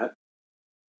speaking at.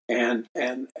 And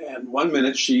 1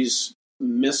 minute she's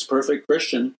Miss Perfect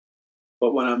Christian,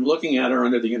 but when I'm looking at her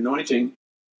under the anointing,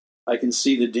 I can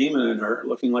see the demon in her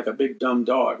looking like a big dumb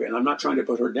dog. And I'm not trying to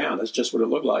put her down. That's just what it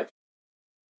looked like.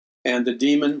 And the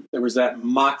demon, there was that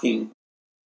mocking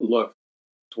look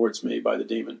towards me by the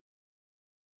demon.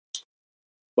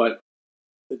 But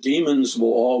the demons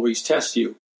will always test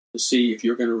you to see if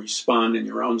you're going to respond in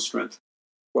your own strength.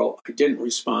 Well, I didn't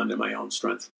respond in my own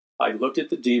strength. I looked at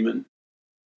the demon,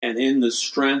 and in the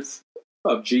strength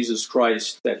of Jesus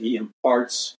Christ that he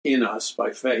imparts in us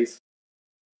by faith,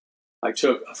 I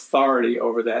took authority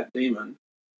over that demon,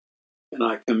 and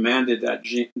I commanded that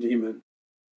demon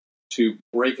to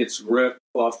break its grip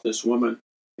off this woman,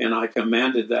 and I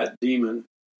commanded that demon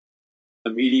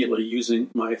immediately,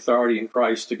 using my authority in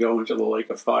Christ, to go into the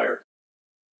lake of fire.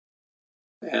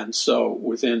 And so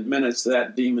within minutes,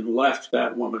 that demon left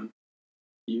that woman.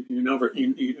 You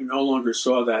no longer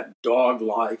saw that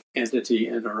dog-like entity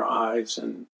in her eyes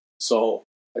and soul.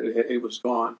 It was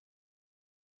gone.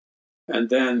 And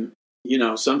then,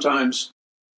 sometimes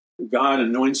God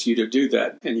anoints you to do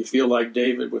that, and you feel like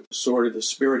David with the sword of the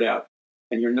Spirit out,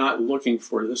 and you're not looking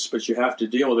for this, but you have to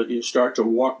deal with it. You start to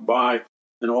walk by,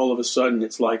 and all of a sudden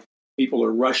it's like people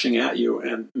are rushing at you,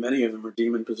 and many of them are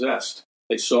demon-possessed.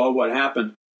 They saw what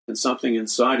happened, and something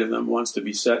inside of them wants to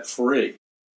be set free.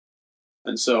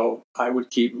 And so I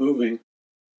would keep moving,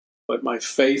 but my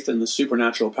faith in the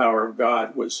supernatural power of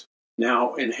God was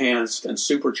now enhanced and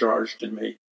supercharged in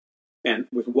me. And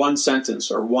with one sentence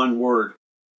or one word,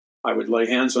 I would lay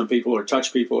hands on people or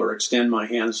touch people or extend my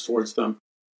hands towards them,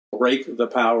 break the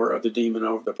power of the demon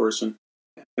over the person,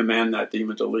 and command that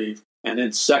demon to leave. And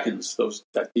in seconds,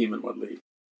 that demon would leave.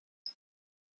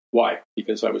 Why?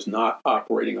 Because I was not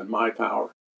operating on my power,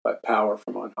 but power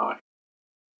from on high.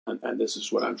 And this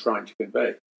is what I'm trying to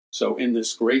convey. So in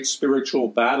this great spiritual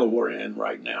battle we're in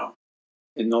right now,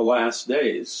 in the last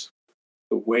days,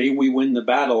 the way we win the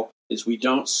battle is we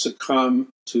don't succumb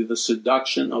to the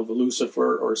seduction of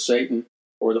Lucifer or Satan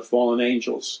or the fallen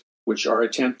angels, which are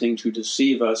attempting to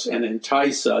deceive us and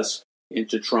entice us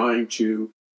into trying to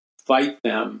fight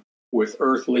them with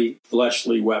earthly,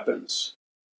 fleshly weapons.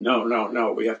 No, no,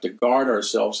 no. We have to guard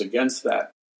ourselves against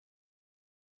that,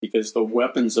 because the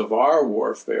weapons of our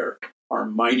warfare are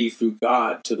mighty through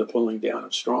God to the pulling down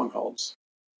of strongholds.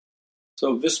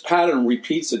 So this pattern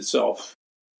repeats itself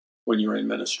when you're in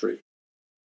ministry.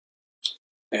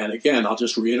 And again, I'll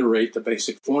just reiterate the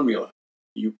basic formula.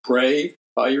 You pray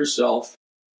by yourself.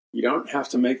 You don't have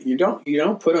to you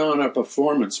don't put on a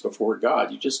performance before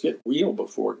God. You just get real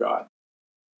before God.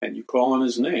 And you call on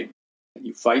his name. And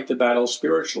you fight the battle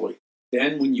spiritually.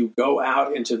 Then when you go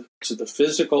out into the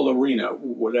physical arena,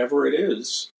 whatever it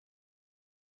is,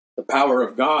 the power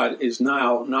of God is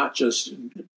now not just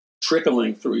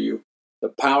trickling through you. The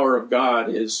power of God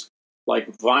is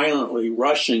like violently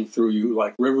rushing through you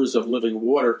like rivers of living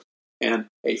water, and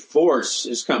a force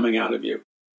is coming out of you.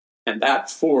 And that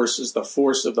force is the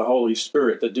force of the Holy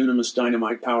Spirit, the dunamis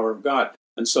dynamite power of God.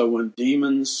 And so when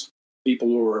demons, people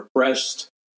who are oppressed,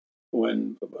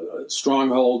 when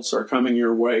strongholds are coming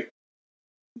your way,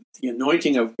 the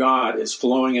anointing of God is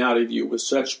flowing out of you with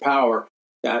such power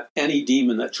that any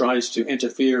demon that tries to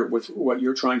interfere with what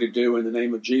you're trying to do in the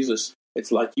name of Jesus,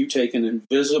 it's like you take an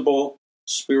invisible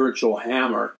spiritual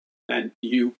hammer and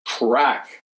you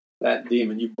crack that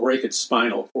demon, you break its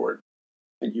spinal cord,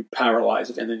 and you paralyze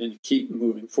it, and then you keep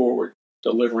moving forward,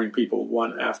 delivering people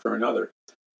one after another.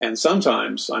 And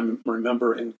sometimes, I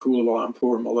remember in Kuala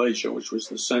Lumpur, Malaysia, which was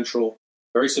the central,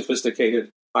 very sophisticated,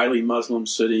 highly Muslim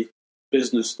city,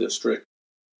 business district,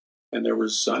 and there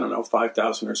was,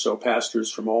 5,000 or so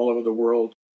pastors from all over the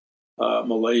world,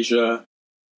 Malaysia,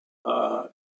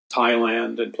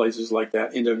 Thailand, and places like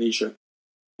that, Indonesia.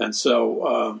 And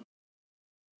so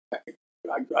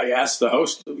I asked the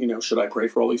host, should I pray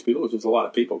for all these people? Because there's a lot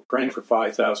of people. Praying for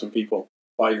 5,000 people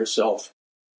by yourself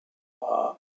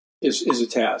is a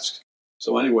task.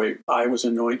 So anyway, I was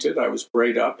anointed, I was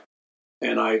prayed up,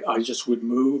 and I just would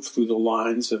move through the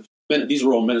lines of, these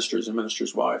were all ministers and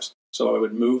ministers' wives. So I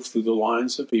would move through the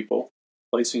lines of people,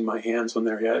 placing my hands on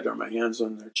their head or my hands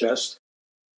on their chest.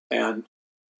 And,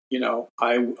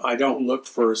 I don't look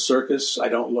for a circus. I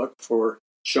don't look for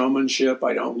showmanship.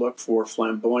 I don't look for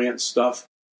flamboyant stuff.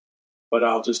 But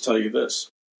I'll just tell you this.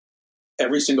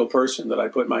 Every single person that I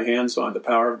put my hands on, the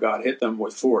power of God hit them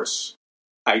with force.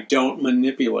 I don't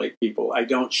manipulate people. I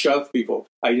don't shove people.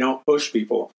 I don't push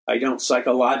people. I don't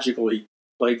psychologically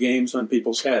play games on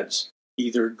people's heads.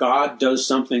 Either God does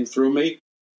something through me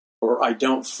or I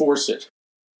don't force it,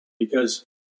 because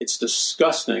it's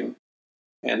disgusting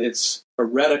and it's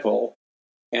heretical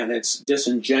and it's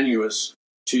disingenuous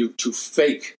to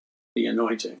fake the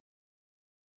anointing.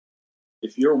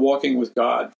 If you're walking with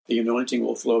God, the anointing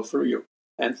will flow through you.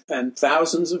 And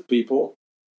thousands of people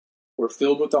were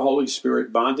filled with the Holy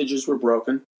Spirit, bondages were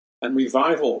broken, and a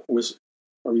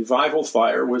revival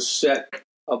fire was set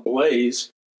ablaze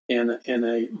in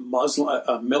a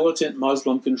militant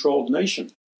Muslim-controlled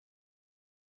nation.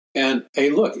 And hey,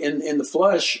 look, in the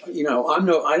flesh, I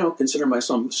don't consider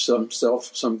myself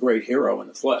some great hero in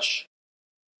the flesh.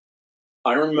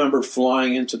 I remember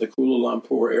flying into the Kuala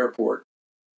Lumpur airport,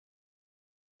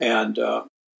 and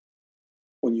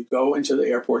when you go into the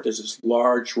airport, there's this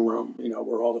large room,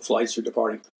 where all the flights are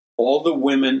departing. All the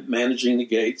women managing the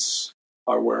gates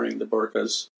are wearing the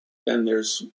burqas. Then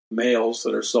there's males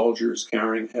that are soldiers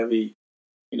carrying heavy,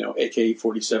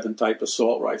 AK-47 type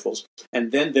assault rifles.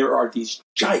 And then there are these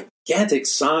gigantic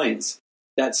signs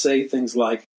that say things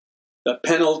like, the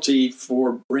penalty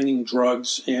for bringing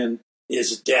drugs in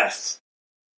is death.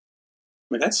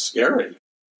 I mean, that's scary.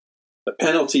 The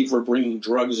penalty for bringing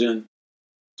drugs in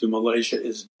to Malaysia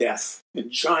is death. A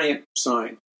giant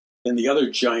sign. And the other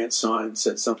giant sign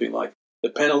said something like, the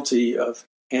penalty of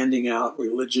handing out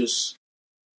religious,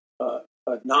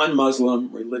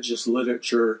 non-Muslim religious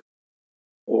literature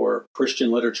or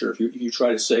Christian literature, if you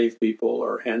try to save people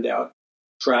or hand out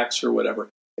tracts or whatever,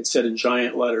 it said in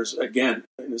giant letters, again,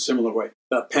 in a similar way,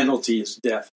 the penalty is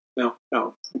death. Now,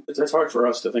 that's hard for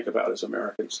us to think about as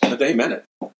Americans, but they meant it.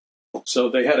 So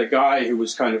they had a guy who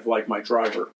was kind of like my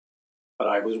driver, but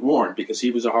I was warned because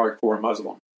he was a hardcore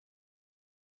Muslim.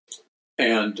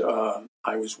 And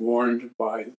I was warned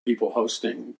by people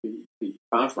hosting the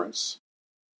conference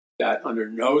that under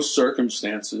no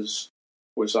circumstances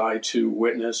was I to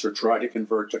witness or try to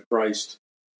convert to Christ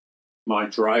my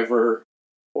driver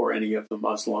or any of the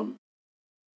Muslim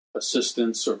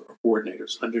assistants or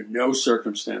coordinators under no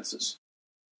circumstances.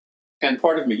 And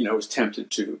part of me, is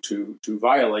tempted to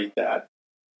violate that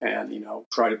and,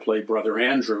 try to play Brother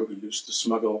Andrew, who used to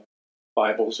smuggle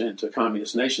Bibles into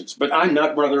communist nations. But I'm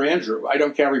not Brother Andrew. I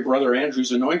don't carry Brother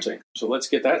Andrew's anointing. So let's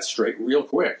get that straight real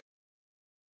quick.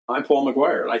 I'm Paul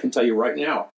McGUIRE, and I can tell you right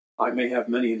now, I may have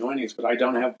many anointings, but I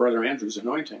don't have Brother Andrew's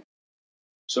anointing.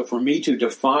 So for me to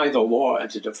defy the law and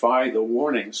to defy the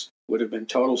warnings would have been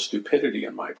total stupidity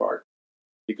on my part,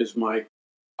 because my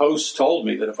hosts told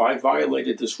me that if I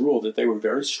violated this rule, that they were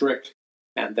very strict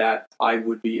and that I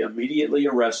would be immediately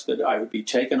arrested, I would be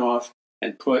taken off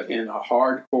and put in a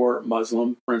hardcore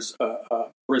Muslim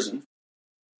prison,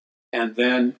 and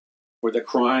then for the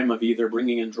crime of either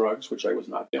bringing in drugs, which I was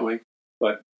not doing,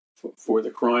 but for the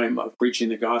crime of preaching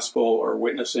the gospel or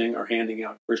witnessing or handing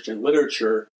out Christian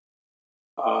literature,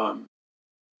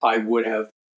 I would have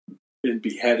been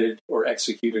beheaded or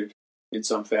executed in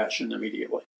some fashion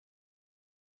immediately.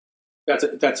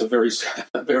 That's a very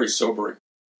very sobering.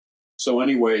 So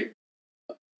anyway,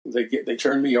 they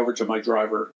turn me over to my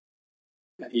driver,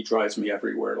 and he drives me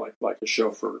everywhere like a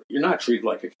chauffeur. You're not treated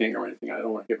like a king or anything. I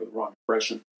don't want to give it the wrong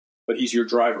impression, but he's your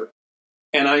driver.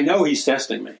 And I know he's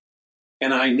testing me.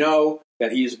 And I know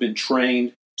that he has been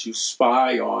trained to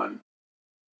spy on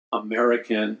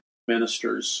American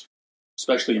ministers,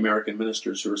 especially American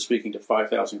ministers who are speaking to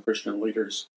 5,000 Christian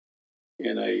leaders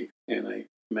in a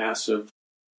massive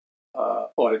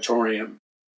auditorium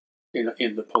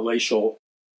in the palatial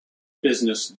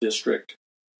business district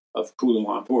of Kuala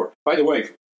Lumpur. By the way,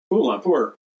 Kuala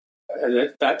Lumpur,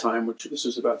 at that time, which this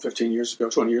is about 15 years ago,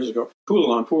 20 years ago, Kuala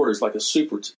Lumpur is like a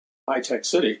super high-tech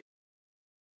city.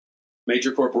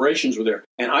 Major corporations were there.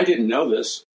 And I didn't know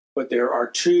this, but there are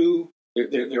two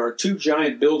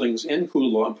giant buildings in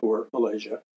Kuala Lumpur,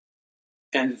 Malaysia,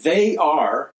 and they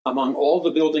are, among all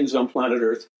the buildings on planet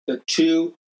Earth, the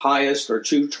two highest or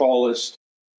two tallest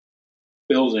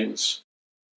buildings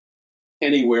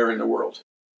anywhere in the world.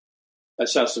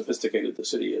 That's how sophisticated the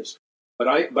city is. But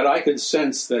I could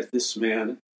sense that this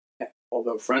man,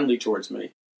 although friendly towards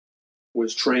me,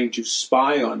 was trained to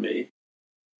spy on me.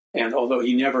 And although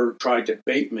he never tried to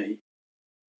bait me,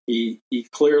 he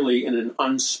clearly, in an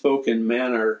unspoken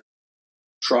manner,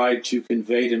 tried to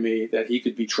convey to me that he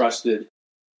could be trusted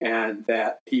and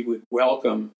that he would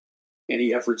welcome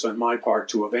any efforts on my part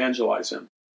to evangelize him.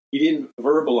 He didn't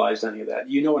verbalize any of that.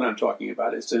 You know what I'm talking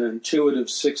about. It's an intuitive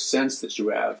sixth sense that you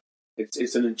have.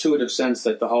 It's an intuitive sense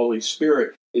that the Holy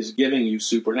Spirit is giving you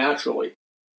supernaturally.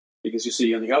 Because you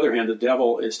see, on the other hand, the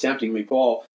devil is tempting me,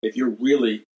 Paul, if you're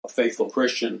really a faithful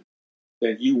Christian,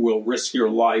 then you will risk your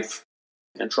life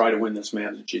and try to win this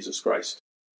man to Jesus Christ.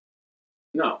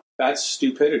 No, that's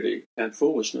stupidity and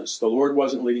foolishness. The Lord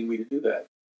wasn't leading me to do that.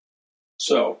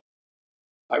 So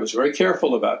I was very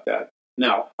careful about that.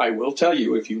 Now, I will tell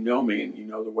you, if you know me and you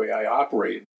know the way I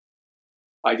operate,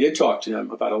 I did talk to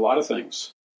him about a lot of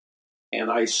things. And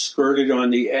I skirted on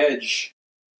the edge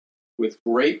with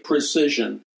great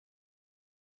precision,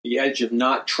 the edge of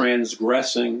not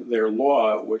transgressing their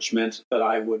law, which meant that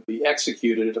I would be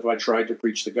executed if I tried to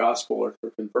preach the gospel or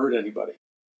convert anybody.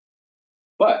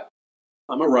 But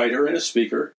I'm a writer and a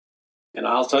speaker, and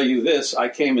I'll tell you this: I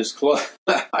came as close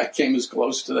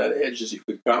to that edge as you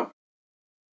could come,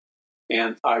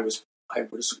 and I was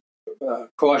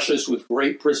cautious with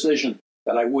great precision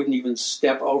that I wouldn't even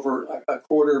step over a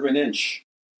quarter of an inch,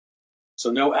 so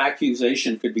no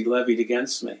accusation could be levied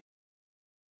against me.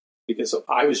 Because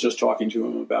I was just talking to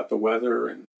him about the weather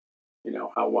and,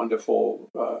 how wonderful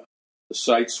the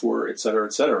sights were, et cetera,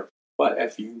 et cetera. But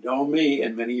if you know me,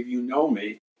 and many of you know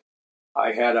me,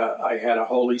 I had a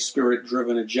Holy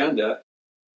Spirit-driven agenda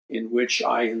in which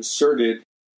I inserted,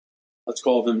 let's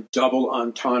call them double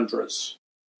entendres.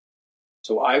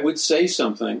 So I would say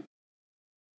something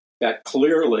that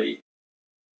clearly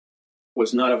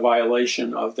was not a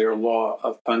violation of their law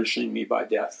of punishing me by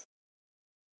death.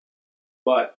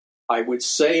 But I would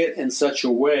say it in such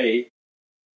a way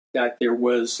that there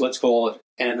was, let's call it,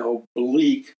 an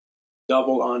oblique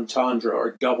double entendre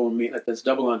or double meaning. That's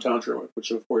double entendre,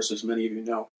 which, of course, as many of you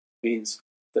know, means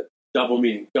the double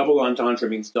meaning. Double entendre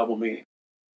means double meaning.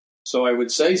 So I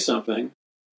would say something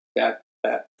that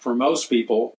for most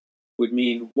people would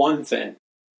mean one thing.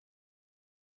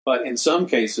 But in some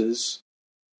cases,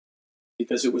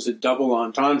 because it was a double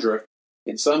entendre,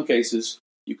 in some cases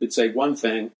you could say one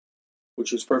thing,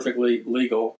 which was perfectly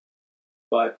legal,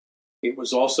 but it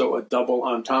was also a double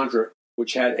entendre,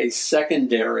 which had a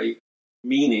secondary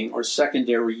meaning or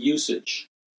secondary usage.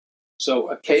 So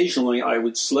occasionally I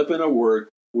would slip in a word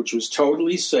which was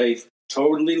totally safe,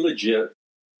 totally legit,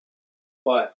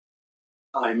 but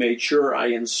I made sure I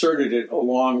inserted it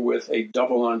along with a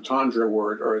double entendre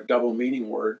word or a double meaning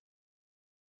word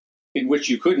in which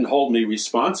you couldn't hold me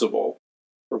responsible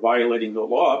for violating the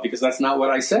law because that's not what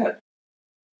I said.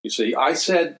 You see, I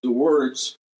said the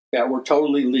words that were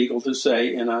totally legal to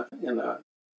say in a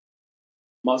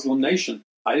Muslim nation.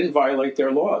 I didn't violate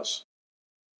their laws.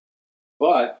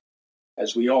 But,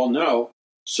 as we all know,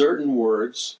 certain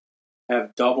words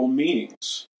have double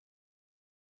meanings.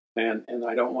 And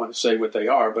I don't want to say what they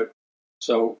are, but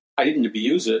so I didn't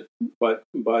abuse it, but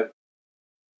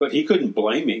he couldn't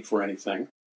blame me for anything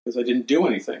because I didn't do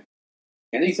anything.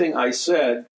 Anything I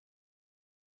said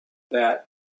that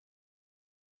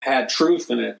had truth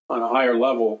in it on a higher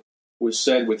level was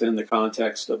said within the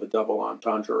context of a double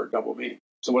entendre or double meaning.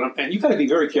 So and you've got to be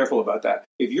very careful about that.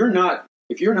 If you're not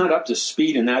up to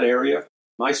speed in that area,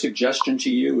 my suggestion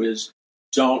to you is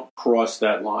don't cross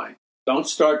that line. Don't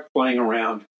start playing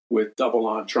around with double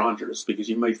entendres because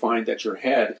you may find that your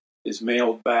head is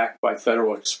mailed back by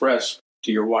Federal Express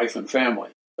to your wife and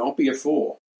family. Don't be a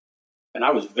fool. And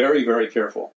I was very, very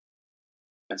careful.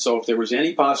 And so if there was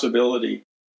any possibility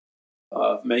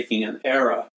of making an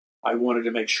error, I wanted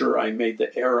to make sure I made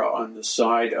the error on the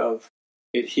side of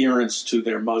adherence to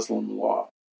their Muslim law.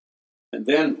 And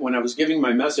then when I was giving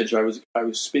my message, I was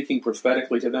speaking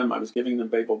prophetically to them. I was giving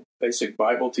them basic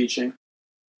Bible teaching,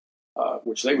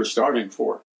 which they were starving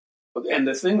for. And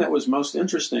the thing that was most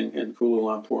interesting in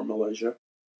Kuala Lumpur, Malaysia,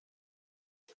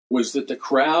 was that the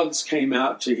crowds came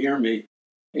out to hear me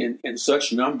in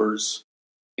such numbers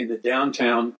in the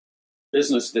downtown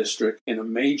business district in a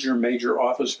major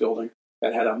office building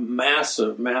that had a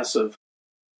massive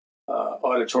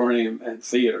auditorium and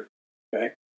theater.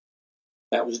 Okay,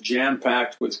 that was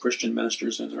jam-packed with Christian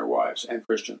ministers and their wives and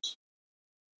Christians.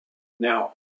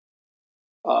 Now,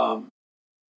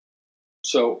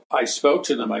 so I spoke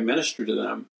to them, I ministered to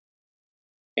them,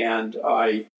 and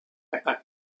I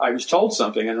was told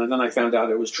something, and then I found out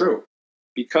it was true.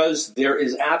 Because there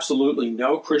is absolutely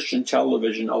no Christian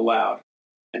television allowed,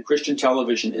 and Christian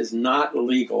television is not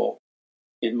legal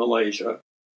in Malaysia,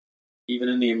 even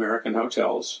in the American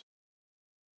hotels.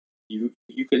 You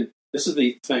can. This is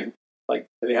the thing. Like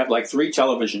they have like 3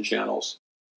 television channels.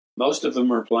 Most of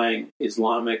them are playing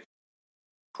Islamic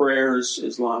prayers,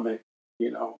 Islamic,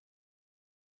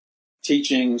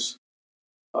 teachings,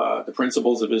 the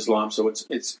principles of Islam. So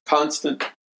it's constant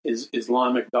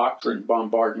Islamic doctrine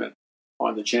bombardment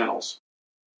on the channels.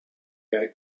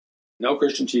 Okay, no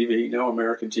Christian TV, no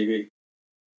American TV.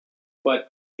 But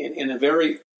in a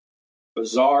very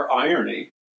bizarre irony,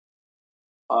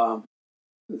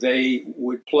 they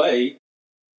would play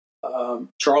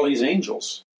Charlie's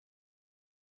Angels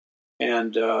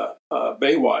and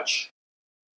Baywatch,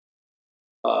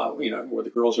 where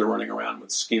the girls are running around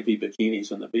with skimpy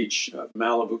bikinis on the beach of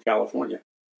Malibu, California,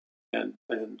 and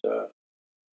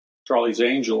Charlie's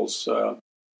Angels,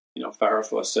 Farrah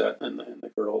Fawcett and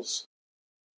the girls,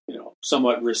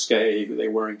 somewhat risque. They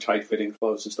wearing tight-fitting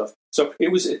clothes and stuff. So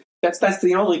that's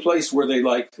the only place where they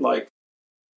like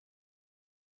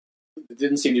it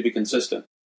didn't seem to be consistent,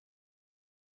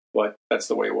 but that's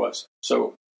the way it was.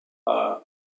 So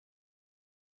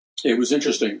it was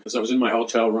interesting because I was in my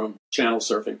hotel room channel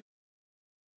surfing.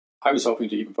 I was hoping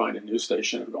to even find a news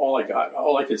station, and all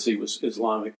I could see was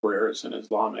Islamic prayers and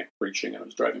Islamic preaching, and it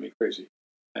was driving me crazy.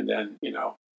 And then,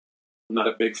 I'm not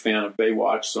a big fan of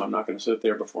Baywatch, so I'm not going to sit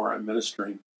there before I'm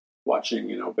ministering, watching,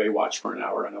 Baywatch for an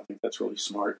hour. I don't think that's really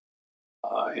smart.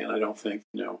 And I don't think,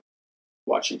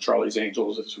 watching Charlie's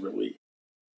Angels is really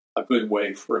a good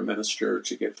way for a minister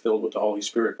to get filled with the Holy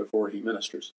Spirit before he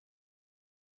ministers.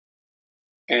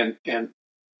 And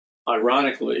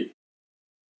ironically,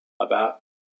 about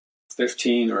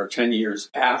 15 or 10 years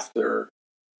after,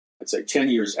 I'd say 10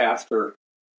 years after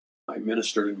I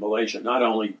ministered in Malaysia, not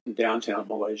only in downtown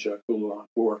Malaysia, Kuala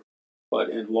Lumpur, but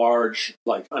in large,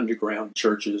 underground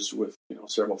churches with,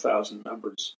 several thousand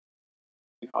members.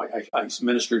 I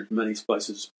ministered in many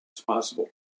places as possible.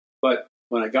 But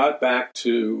when I got back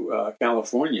to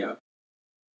California,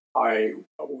 I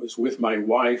was with my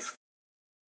wife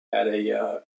at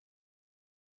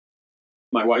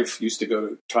my wife used to go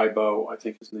to Taibo, I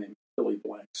think his name, Billy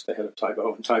Blanks, the head of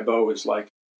Taibo. And Taibo is like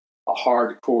a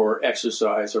hardcore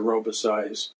exercise,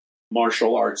 aerobicize,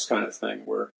 martial arts kind of thing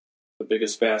where the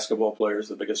biggest basketball players,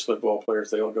 the biggest football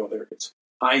players, they all go there. It's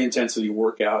high-intensity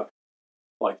workout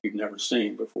like you've never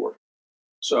seen before.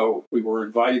 So we were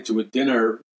invited to a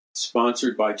dinner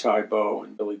sponsored by Taibo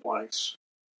and Billy Blanks.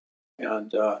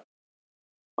 And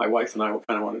my wife and I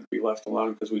kind of wanted to be left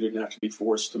alone because we didn't have to be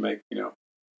forced to make,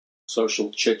 social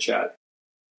chit-chat.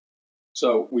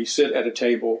 So we sit at a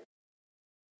table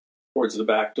towards the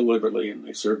back deliberately, and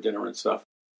they serve dinner and stuff.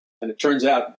 And it turns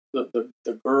out the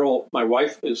girl, my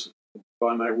wife, is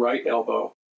by my right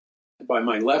elbow. And by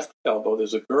my left elbow,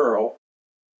 there's a girl.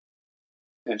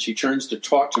 And she turns to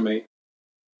talk to me.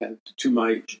 And to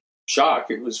my shock,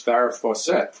 it was Farrah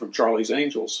Fawcett from Charlie's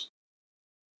Angels.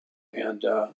 And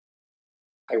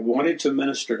I wanted to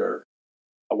minister to her.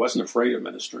 I wasn't afraid of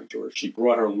ministering to her. She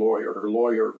brought her lawyer. Her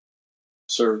lawyer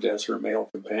served as her male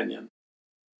companion.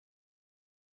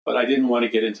 But I didn't want to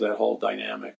get into that whole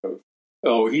dynamic of,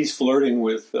 oh, he's flirting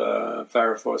with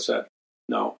Farrah Fawcett.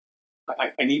 No,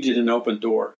 I needed an open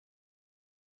door.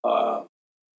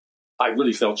 I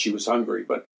really felt she was hungry,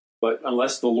 but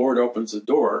unless the Lord opens the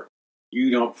door, you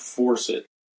don't force it.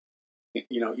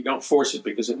 You don't force it,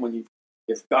 because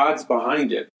if God's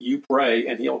behind it, you pray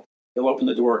and He'll open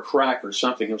the door a crack or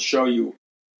something. He'll show you,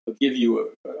 He'll give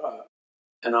you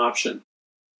an option.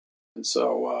 And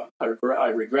so I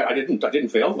regret I didn't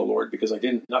fail the Lord, because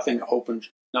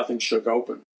nothing shook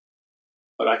open.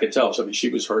 But I could tell. So, I mean, she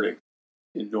was hurting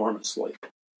enormously.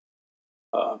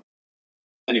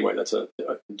 Anyway, that's an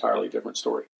entirely different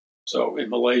story. So in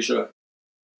Malaysia,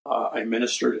 I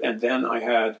ministered, and then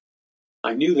I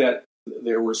knew that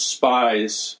there were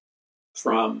spies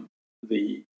from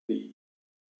the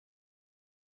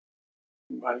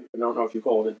I don't know if you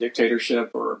call it a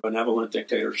dictatorship or a benevolent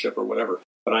dictatorship or whatever,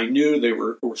 but I knew they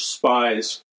were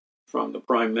spies from the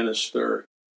prime minister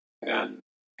and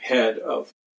head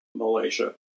of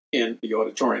Malaysia in the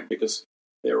auditorium, because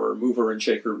there were mover and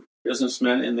shaker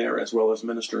businessmen in there, as well as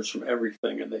ministers from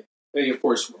everything. And they of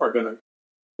course,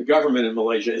 the government in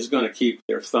Malaysia is going to keep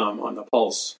their thumb on the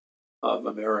pulse of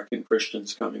American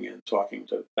Christians coming in, talking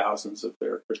to thousands of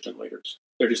their Christian leaders.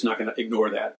 They're just not going to ignore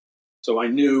that. So I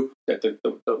knew that the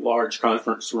large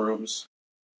conference rooms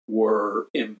were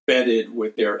embedded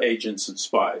with their agents and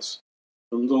spies.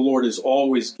 And the Lord has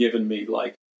always given me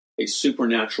like a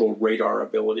supernatural radar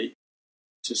ability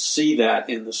to see that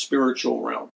in the spiritual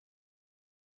realm.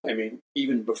 I mean,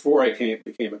 even before I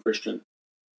became a Christian,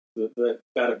 that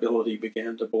ability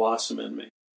began to blossom in me.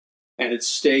 And it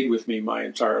stayed with me my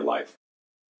entire life.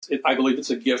 I believe it's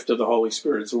a gift of the Holy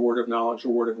Spirit. It's a word of knowledge, a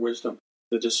word of wisdom,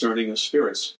 the discerning of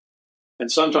spirits.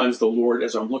 And sometimes the Lord,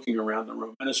 as I'm looking around the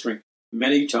room ministering,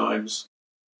 many times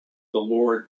the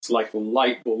Lord, it's like the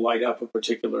light will light up a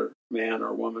particular man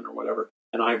or woman or whatever,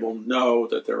 and I will know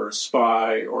that they're a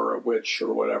spy or a witch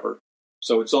or whatever.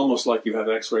 So it's almost like you have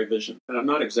X-ray vision. And I'm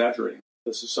not exaggerating.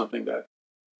 This is something that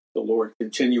the Lord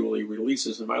continually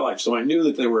releases in my life. So I knew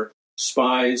that there were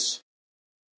spies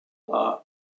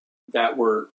that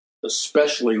were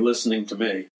especially listening to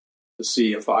me to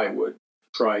see if I would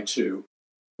try to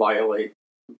violate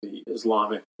the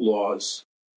Islamic laws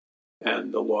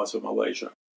and the laws of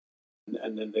Malaysia.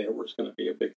 And then there was going to be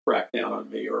a big crackdown on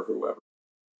me or whoever.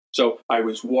 So I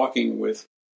was walking with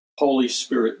Holy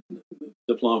Spirit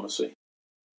diplomacy.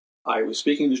 I was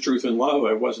speaking the truth in love.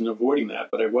 I wasn't avoiding that,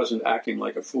 but I wasn't acting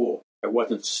like a fool. I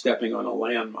wasn't stepping on a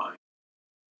landmine.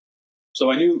 So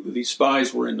I knew these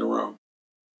spies were in the room.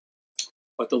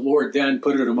 But the Lord then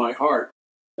put it in my heart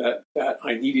that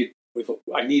I needed with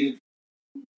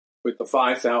the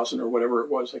 5,000 or whatever it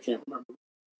was, I can't remember,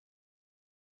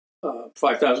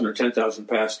 5,000 or 10,000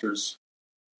 pastors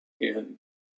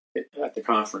at the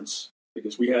conference,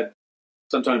 because we had,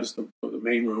 sometimes the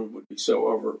main room would be so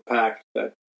overpacked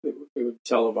that it would be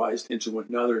televised into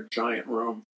another giant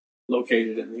room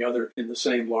located in the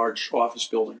same large office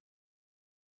building.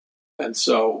 And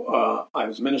so I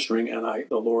was ministering, and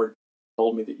the Lord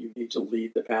told me that you need to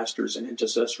lead the pastors in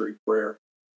intercessory prayer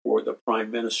for the Prime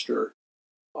Minister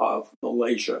of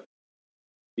Malaysia.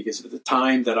 Because at the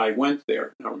time that I went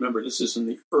there, now remember, this is in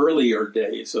the earlier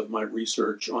days of my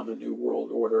research on the New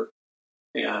World Order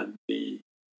and the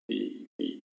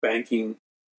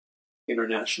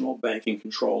international banking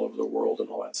control of the world and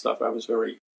all that stuff. I was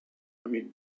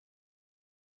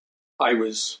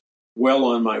well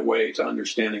on my way to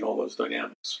understanding all those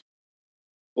dynamics.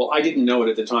 Well, I didn't know it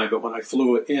at the time, but when I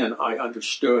flew it in, I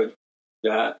understood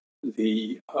that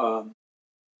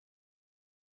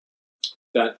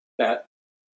that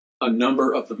a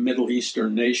number of the Middle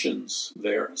Eastern nations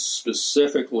there,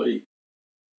 specifically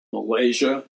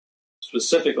Malaysia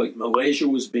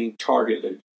was being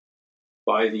targeted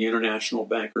by the international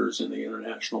bankers and the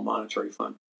International Monetary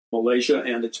Fund. Malaysia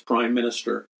and its prime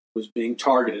minister was being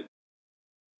targeted,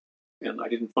 and I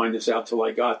didn't find this out till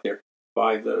I got there,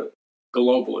 by the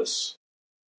globalists,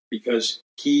 because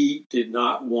he did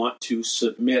not want to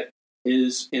submit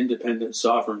his independent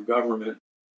sovereign government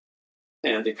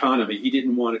and economy. He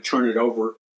didn't want to turn it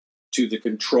over to the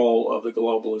control of the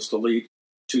globalist elite,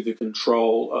 to the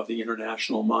control of the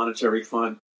International Monetary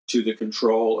Fund, to the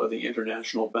control of the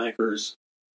international bankers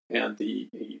and the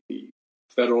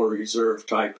Federal Reserve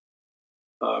type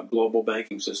global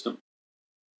banking system.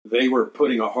 They were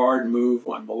putting a hard move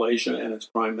on Malaysia and its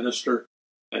prime minister,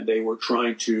 and they were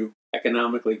trying to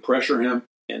economically pressure him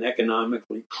and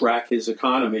economically crack his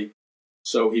economy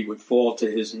so he would fall to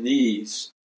his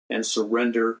knees and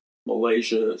surrender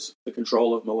the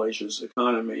control of Malaysia's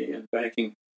economy and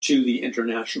banking to the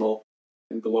international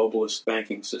and globalist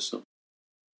banking system.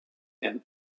 And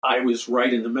I was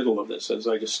right in the middle of this, as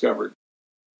I discovered.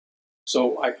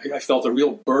 So I felt a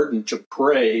real burden to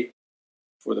pray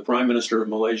for the Prime Minister of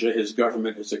Malaysia, his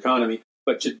government, his economy,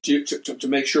 but to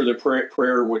make sure the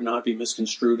prayer would not be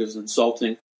misconstrued as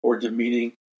insulting or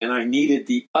demeaning. And I needed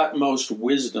the utmost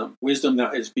wisdom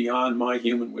that is beyond my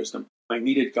human wisdom. I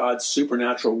needed God's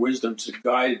supernatural wisdom to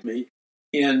guide me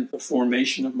in the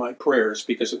formation of my prayers,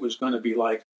 because it was going to be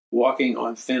like walking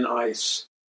on thin ice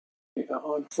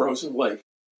on a frozen lake.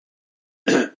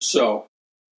 So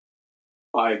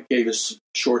I gave a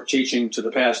short teaching to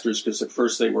the pastors, because at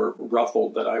first they were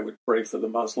ruffled that I would pray for the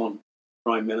Muslim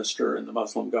prime minister and the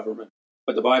Muslim government.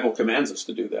 But the Bible commands us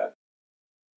to do that.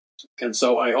 And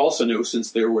so I also knew,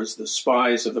 since there was the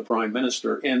spies of the prime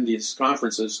minister in these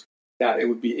conferences, that it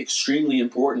would be extremely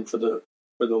important for the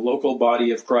local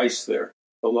body of Christ there,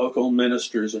 the local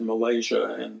ministers in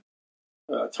Malaysia and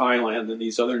Thailand and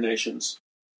these other nations,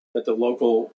 that the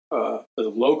local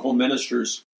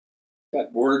ministers,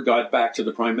 that word got back to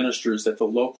the prime ministers that the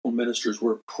local ministers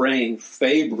were praying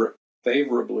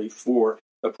favorably for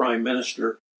the prime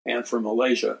minister and for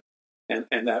Malaysia,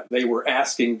 and that they were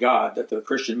asking God, that the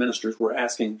Christian ministers were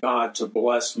asking God to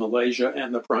bless Malaysia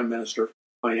and the prime minister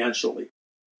financially.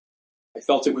 I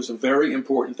felt it was a very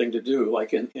important thing to do,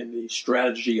 like in the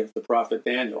strategy of the prophet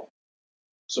Daniel.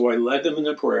 So I led them in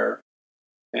a prayer,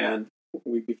 and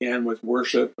we began with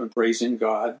worship and praising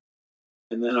God.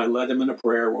 And then I led them in a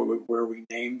prayer where we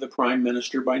named the prime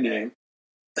minister by name,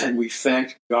 and we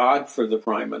thanked God for the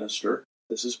prime minister.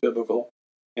 This is biblical.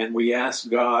 And we asked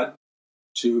God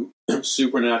to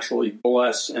supernaturally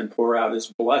bless and pour out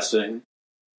his blessing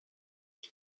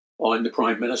on the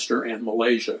prime minister and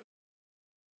Malaysia.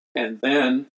 And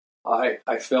then I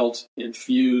felt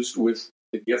infused with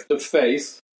the gift of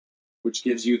faith, which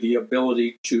gives you the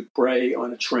ability to pray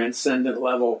on a transcendent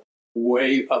level,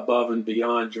 way above and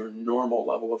beyond your normal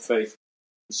level of faith.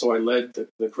 So I led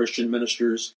the Christian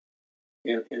ministers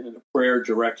in a prayer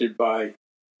directed by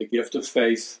the gift of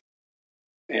faith.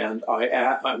 And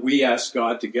we asked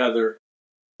God together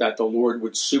that the Lord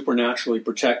would supernaturally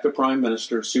protect the prime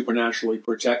minister, supernaturally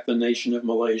protect the nation of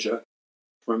Malaysia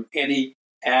from any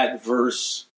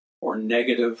adverse or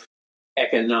negative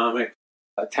economic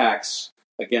attacks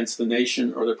against the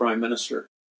nation or the prime minister,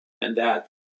 and that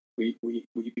we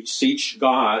beseech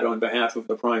God on behalf of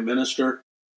the prime minister,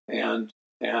 and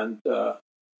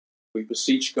we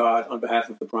beseech God on behalf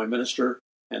of the prime minister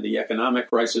and the economic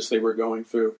crisis they were going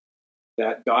through,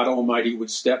 that God Almighty would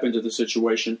step into the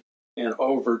situation and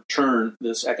overturn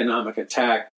this economic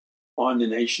attack on the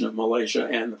nation of Malaysia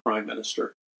and the prime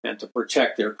minister, and to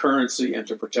protect their currency and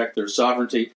to protect their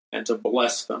sovereignty and to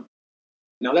bless them.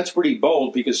 Now that's pretty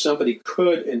bold, because somebody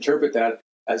could interpret that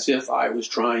as if I was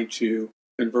trying to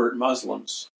convert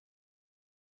Muslims.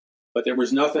 But there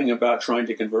was nothing about trying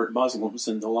to convert Muslims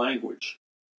in the language.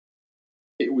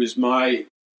 It was my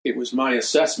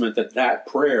assessment that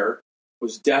prayer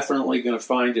was definitely going to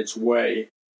find its way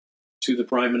to the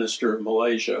Prime Minister of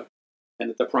Malaysia, and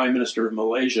that the Prime Minister of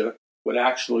Malaysia would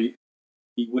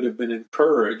have been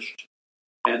encouraged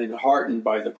and heartened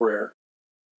by the prayer,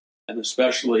 and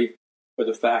especially for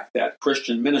the fact that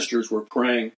Christian ministers were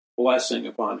praying blessing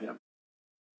upon him.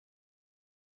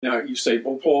 Now you say,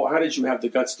 well, Paul, how did you have the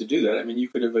guts to do that? I mean, you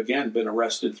could have, again, been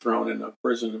arrested, thrown in a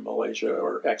prison in Malaysia,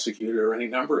 or executed, or any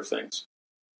number of things.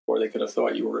 Or they could have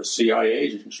thought you were a CIA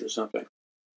agent or something,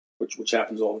 which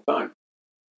happens all the time.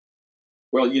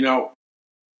 Well, and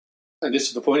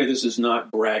the point of this is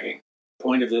not bragging. The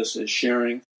point of this is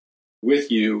sharing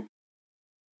with you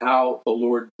how the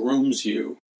Lord grooms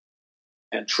you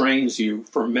and trains you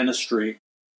for ministry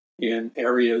in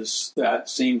areas that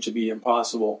seem to be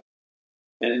impossible.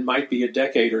 And it might be a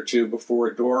decade or two before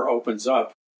a door opens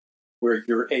up where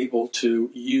you're able to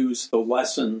use the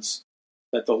lessons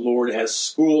that the Lord has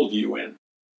schooled you in.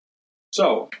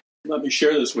 So let me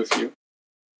share this with you.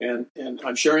 And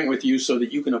I'm sharing it with you so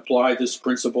that you can apply this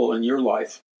principle in your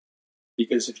life.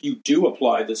 Because if you do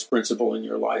apply this principle in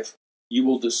your life, you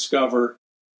will discover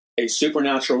a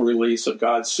supernatural release of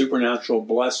God's supernatural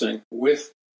blessing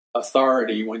with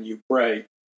authority when you pray,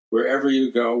 wherever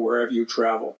you go, wherever you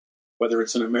travel. Whether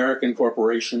it's an American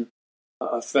corporation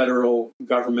a federal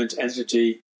government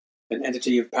entity, an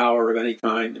entity of power of any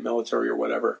kind, the military or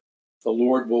whatever. The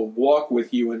Lord will walk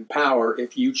with you in power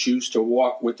if you choose to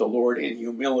walk with the Lord in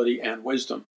humility and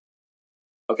wisdom.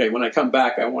 Okay, when I come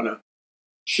back, I want to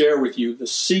share with you the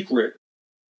secret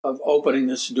of opening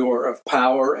this door of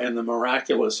power and the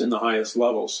miraculous in the highest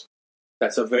levels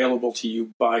that's available to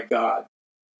you by God.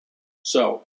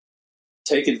 So,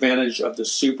 take advantage of the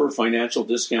super financial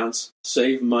discounts,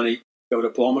 save money, go to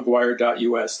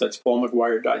paulmcguire.us, that's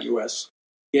paulmcguire.us.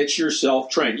 Get yourself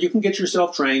trained. You can get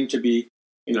yourself trained to be,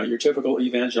 your typical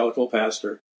evangelical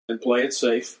pastor and play it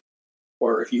safe.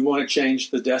 Or if you want to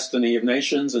change the destiny of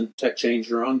nations and change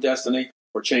your own destiny,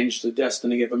 or change the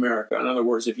destiny of America. In other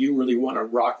words, if you really want to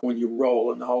rock when you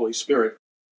roll in the Holy Spirit,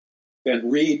 then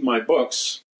read my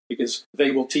books, because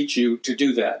they will teach you to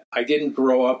do that. I didn't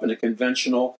grow up in a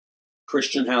conventional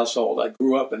Christian household. I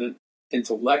grew up in an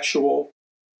intellectual,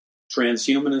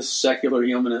 transhumanist, secular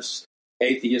humanist,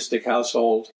 atheistic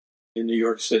household in New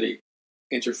York City,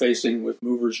 interfacing with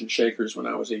movers and shakers when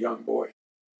I was a young boy.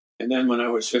 And then when I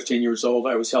was 15 years old,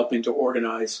 I was helping to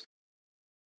organize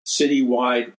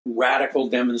citywide radical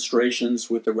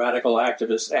demonstrations with the radical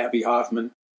activist Abby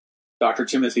Hoffman, Dr.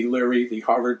 Timothy Leary, the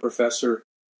Harvard professor,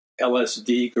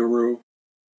 LSD guru,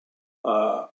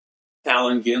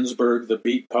 Allen Ginsberg, the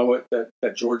beat poet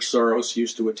that George Soros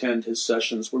used to attend his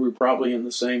sessions. We were probably in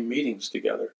the same meetings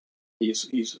together.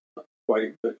 He's quite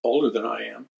a bit older than I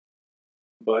am.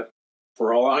 But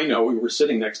for all I know, we were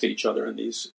sitting next to each other in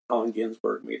these Allen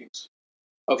Ginsberg meetings.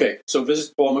 Okay, so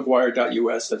visit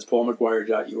paulmcguire.us, that's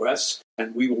paulmcguire.us,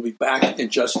 and we will be back in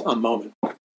just a moment.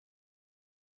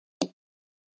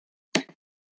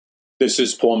 This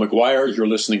is Paul McGUIRE. You're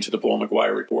listening to the Paul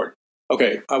McGUIRE Report.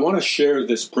 Okay, I want to share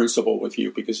this principle with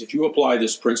you, because if you apply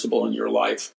this principle in your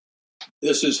life,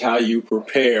 this is how you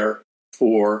prepare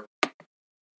for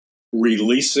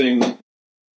releasing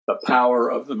the power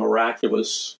of the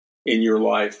miraculous in your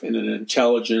life in an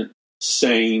intelligent,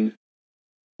 sane,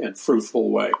 and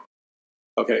fruitful way.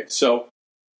 Okay, so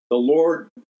the Lord,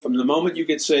 from the moment you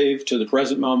get saved to the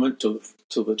present moment, to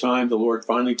the time the Lord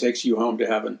finally takes you home to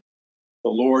heaven, the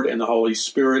Lord and the Holy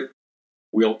Spirit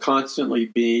will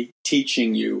constantly be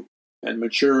teaching you and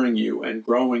maturing you and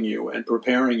growing you and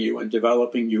preparing you and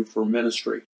developing you for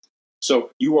ministry. So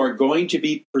you are going to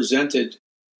be presented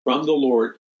from the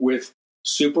Lord with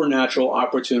supernatural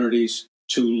opportunities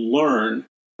to learn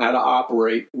how to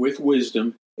operate with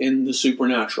wisdom in the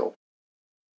supernatural.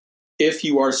 If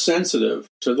you are sensitive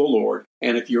to the Lord,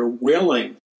 and if you're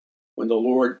willing, when the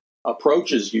Lord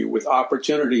approaches you with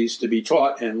opportunities to be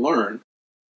taught and learn,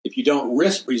 if you don't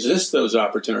resist those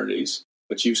opportunities,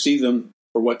 but you see them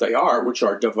for what they are, which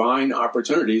are divine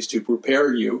opportunities to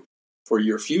prepare you for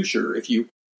your future, if you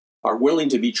are willing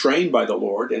to be trained by the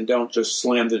Lord and don't just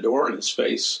slam the door in his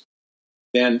face,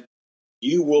 then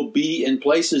you will be in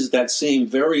places that seem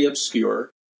very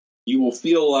obscure. You will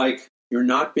feel like you're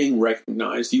not being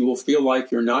recognized. You will feel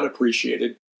like you're not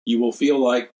appreciated. You will feel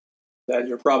like that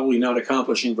you're probably not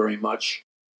accomplishing very much.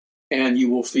 And you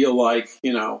will feel like,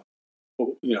 you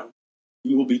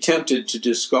will be tempted to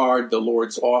discard the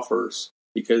Lord's offers,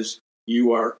 because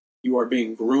you are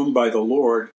being groomed by the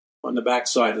Lord on the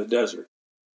backside of the desert.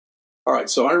 All right,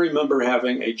 so I remember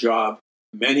having a job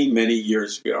many, many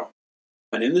years ago.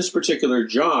 And in this particular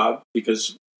job,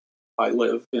 because I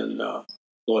live in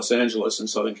Los Angeles in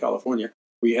Southern California,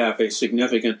 we have a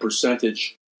significant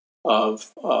percentage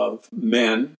of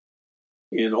men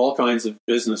in all kinds of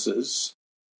businesses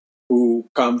who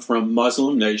come from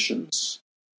Muslim nations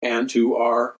and who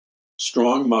are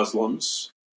strong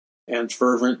Muslims and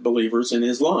fervent believers in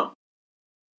Islam.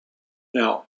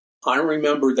 Now, I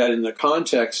remember that in the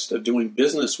context of doing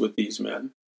business with these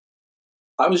men,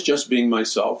 I was just being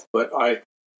myself, but I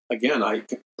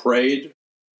prayed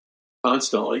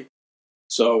constantly.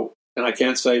 So, and I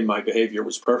can't say my behavior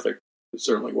was perfect. It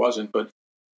certainly wasn't, but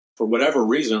for whatever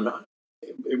reason,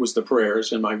 it was the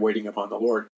prayers and my waiting upon the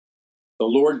Lord. The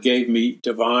Lord gave me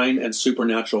divine and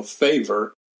supernatural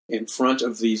favor in front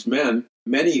of these men,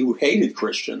 many who hated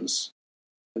Christians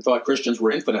and thought Christians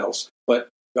were infidels, but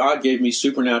God gave me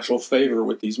supernatural favor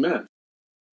with these men.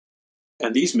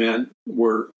 And these men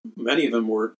many of them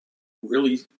were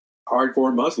really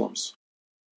hardcore Muslims.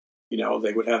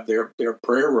 They would have their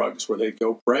prayer rugs where they'd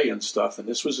go pray and stuff. And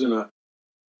this was in a,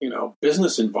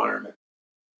 business environment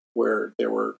where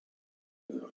there were,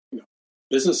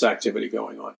 business activity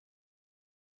going on.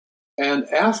 And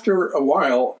after a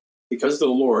while, because of the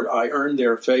Lord, I earned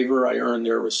their favor, I earned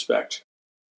their respect.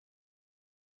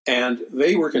 And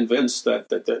they were convinced that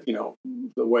the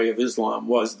way of Islam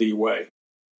was the way.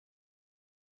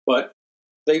 But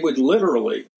they would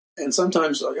literally and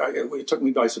sometimes it took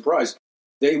me by surprise.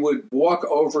 They would walk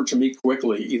over to me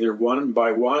quickly, either one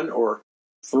by one or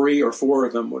 3 or 4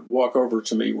 of them would walk over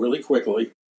to me really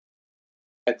quickly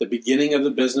at the beginning of the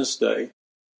business day.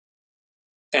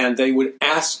 And they would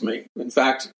ask me, in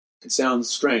fact, it sounds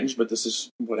strange, but this is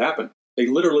what happened. They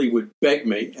literally would beg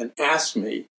me and ask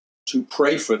me to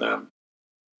pray for them.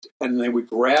 And they would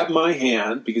grab my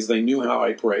hand, because they knew how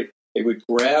I prayed. They would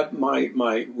grab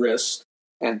my wrist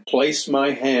and place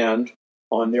my hand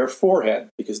on their forehead,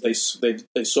 because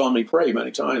they saw me pray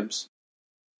many times.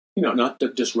 Not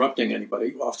disrupting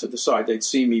anybody off to the side. They'd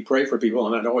see me pray for people,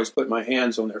 and I'd always put my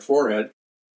hands on their forehead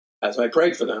as I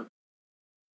prayed for them.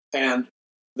 And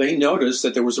they noticed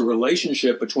that there was a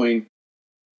relationship between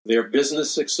their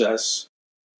business success,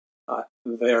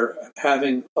 their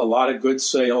having a lot of good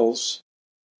sales,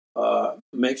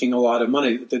 making a lot of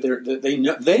money.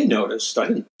 They noticed, I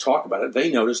didn't talk about it, they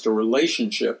noticed a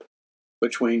relationship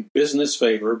between business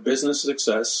favor, business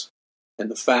success,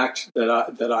 and the fact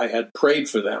that I had prayed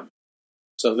for them.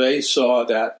 So they saw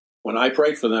that when I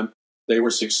prayed for them, they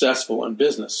were successful in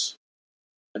business.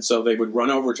 And so they would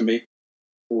run over to me,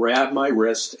 grab my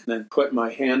wrist, and then put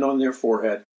my hand on their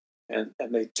forehead, and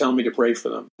they'd tell me to pray for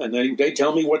them. And they'd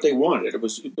tell me what they wanted. It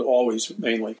was always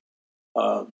mainly,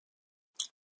 Paul,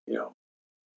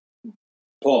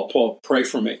 pray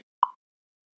for me.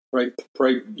 Pray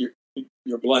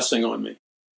your blessing on me.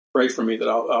 Pray for me that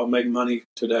I'll make money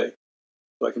today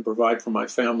so I can provide for my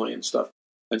family and stuff.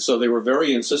 And so they were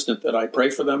very insistent that I pray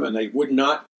for them, and they would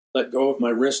not let go of my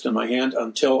wrist and my hand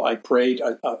until I prayed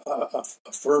a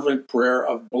fervent prayer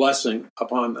of blessing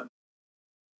upon them.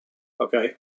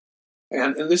 Okay?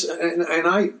 And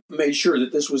I made sure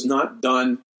that this was not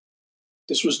done.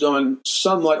 This was done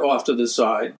somewhat off to the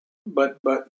side, but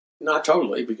not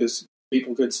totally, because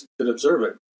people could observe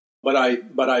it. But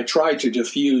I tried to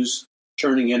diffuse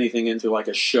turning anything into like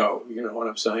a show. You know what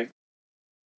I'm saying?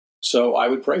 So I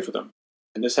would pray for them,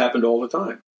 and this happened all the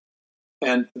time.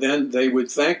 And then they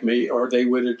would thank me, or they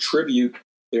would attribute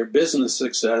their business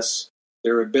success,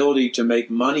 their ability to make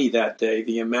money that day,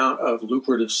 the amount of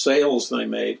lucrative sales they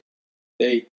made.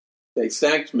 They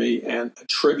thanked me and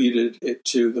attributed it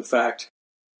to the fact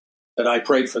that I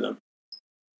prayed for them.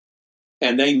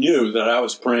 And they knew that I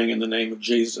was praying in the name of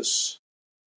Jesus.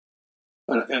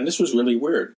 And this was really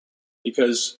weird,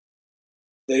 because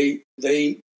they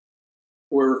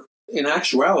were, in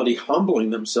actuality, humbling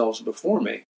themselves before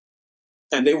me.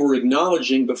 And they were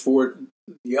acknowledging before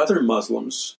the other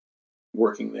Muslims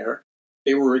working there,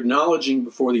 they were acknowledging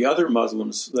before the other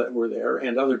Muslims that were there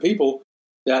and other people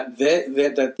that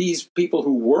these people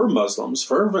who were Muslims,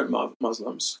 fervent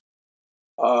Muslims,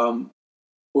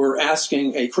 were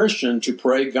asking a Christian to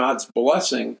pray God's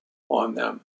blessing on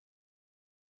them.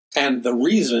 And the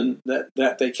reason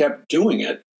that they kept doing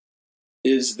it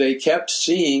is they kept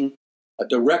seeing a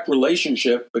direct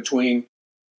relationship between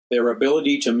their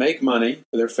ability to make money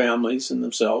for their families and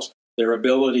themselves, their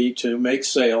ability to make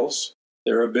sales,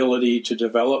 their ability to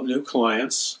develop new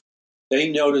clients. They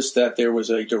noticed that there was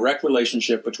a direct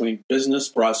relationship between business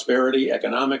prosperity,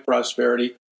 economic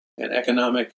prosperity, and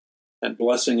economic and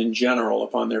blessing in general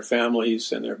upon their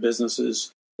families and their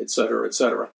businesses, et cetera,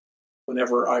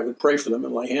 whenever I would pray for them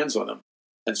and lay hands on them.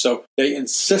 And so they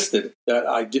insisted that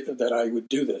I would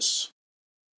do this.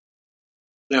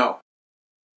 Now,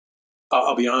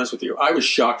 I'll be honest with you, I was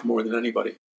shocked more than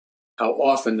anybody how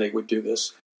often they would do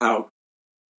this, how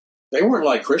they weren't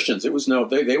like Christians. It was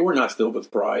they were not filled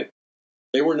with pride.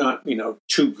 They were not,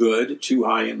 too good, too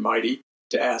high and mighty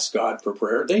to ask God for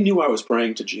prayer. They knew I was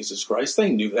praying to Jesus Christ.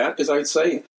 They knew that, because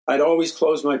I'd always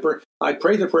close my prayer. I'd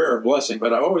pray the prayer of blessing,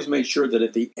 but I always made sure that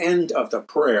at the end of the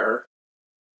prayer,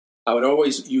 I would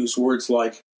always use words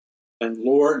like, and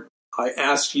Lord, I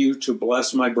ask you to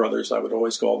bless my brothers. I would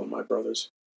always call them my brothers.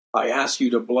 I ask you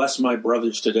to bless my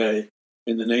brothers today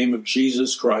in the name of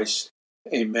Jesus Christ.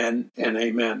 Amen and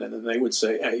amen. And then they would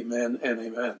say amen and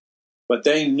amen. But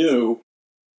they knew,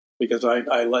 because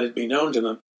I let it be known to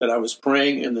them, that I was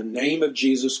praying in the name of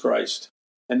Jesus Christ.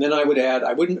 And then I would add,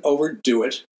 I wouldn't overdo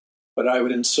it, but I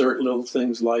would insert little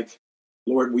things like,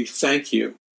 Lord, we thank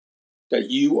you that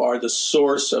you are the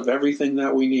source of everything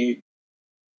that we need,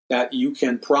 that you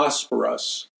can prosper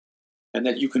us, and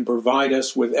that you can provide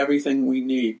us with everything we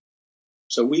need.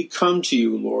 So we come to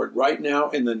you, Lord, right now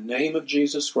in the name of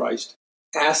Jesus Christ,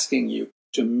 asking you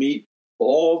to meet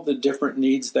all the different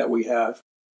needs that we have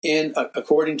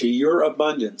according to your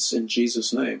abundance in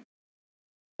Jesus' name.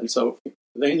 And so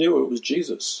they knew it was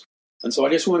Jesus. And so I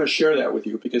just want to share that with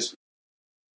you, because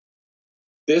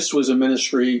this was a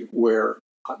ministry where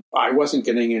I wasn't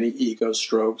getting any ego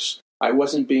strokes. I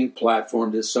wasn't being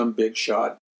platformed as some big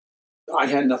shot. I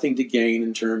had nothing to gain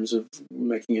in terms of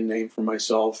making a name for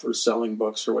myself or selling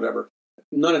books or whatever.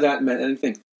 None of that meant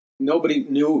anything. Nobody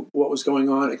knew what was going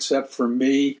on except for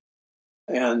me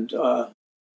and a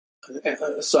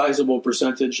sizable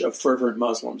percentage of fervent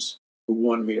Muslims who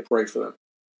wanted me to pray for them.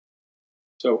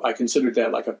 So I considered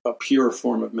that like a pure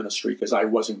form of ministry because I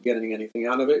wasn't getting anything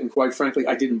out of it. And quite frankly,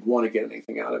 I didn't want to get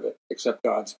anything out of it except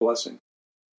God's blessing.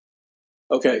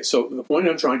 Okay, so the point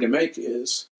I'm trying to make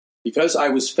is because I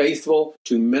was faithful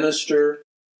to minister,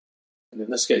 and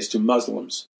in this case to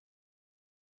Muslims,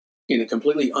 in a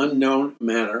completely unknown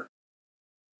manner,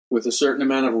 with a certain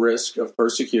amount of risk of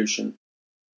persecution,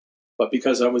 but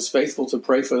because I was faithful to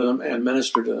pray for them and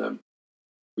minister to them,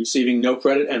 receiving no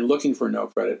credit and looking for no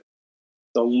credit,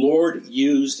 the Lord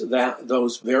used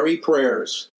those very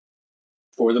prayers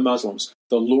for the Muslims.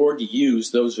 The Lord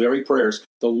used those very prayers.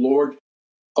 The Lord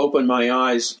opened my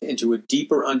eyes into a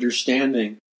deeper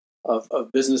understanding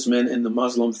of businessmen in the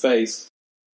Muslim faith.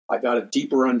 I got a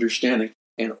deeper understanding,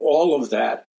 and all of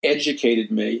that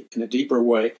educated me in a deeper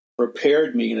way,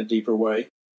 prepared me in a deeper way,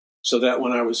 so that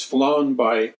when I was flown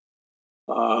by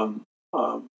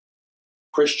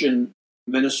Christian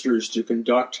ministers to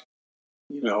conduct,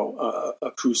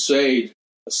 a crusade,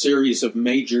 a series of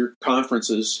major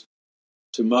conferences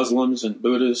to Muslims and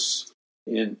Buddhists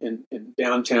in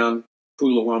downtown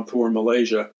Kuala Lumpur,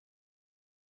 Malaysia.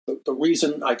 The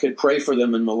reason I could pray for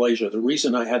them in Malaysia, the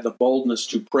reason I had the boldness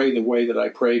to pray the way that I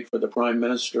prayed for the Prime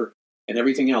Minister and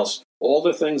everything else, all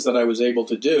the things that I was able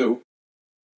to do,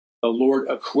 the Lord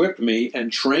equipped me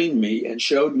and trained me and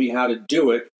showed me how to do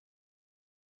it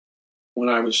when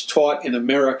I was taught in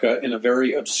America in a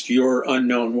very obscure,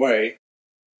 unknown way.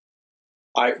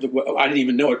 I didn't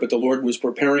even know it, but the Lord was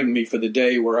preparing me for the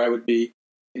day where I would be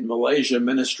in Malaysia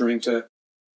ministering to,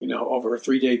 over a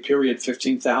 3-day period,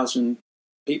 15,000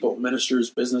 people, ministers,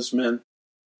 businessmen,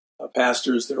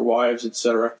 pastors, their wives,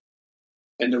 etc.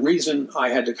 And the reason I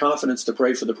had the confidence to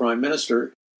pray for the Prime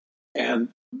Minister and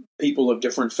people of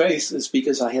different faiths is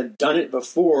because I had done it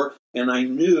before and I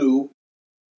knew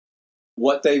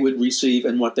what they would receive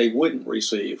and what they wouldn't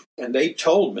receive. And they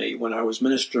told me when I was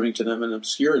ministering to them in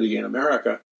obscurity in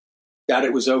America that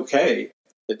it was okay,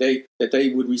 that they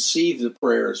would receive the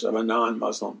prayers of a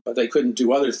non-Muslim, but they couldn't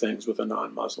do other things with a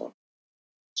non-Muslim.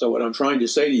 So what I'm trying to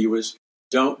say to you is,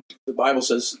 the Bible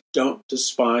says, don't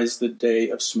despise the day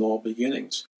of small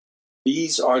beginnings.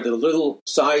 These are the little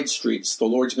side streets the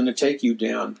Lord's going to take you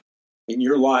down in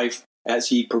your life as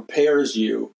he prepares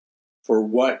you for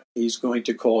what he's going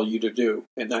to call you to do.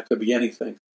 And that could be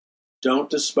anything. Don't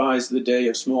despise the day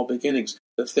of small beginnings.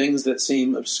 The things that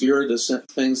seem obscure, the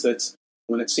things that's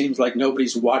when it seems like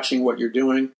nobody's watching what you're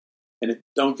doing, and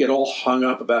don't get all hung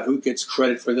up about who gets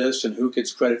credit for this and who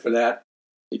gets credit for that.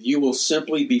 If you will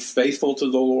simply be faithful to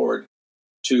the Lord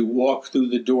to walk through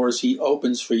the doors he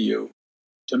opens for you,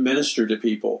 to minister to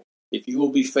people, if you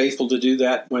will be faithful to do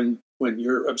that when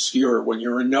you're obscure, when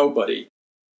you're a nobody,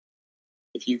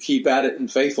 if you keep at it in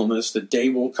faithfulness, the day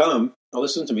will come. Now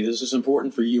listen to me, this is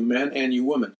important for you men and you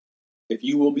women. If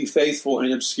you will be faithful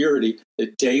in obscurity, the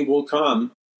day will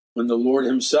come when the Lord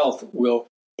himself will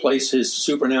place his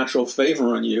supernatural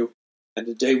favor on you. And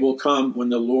the day will come when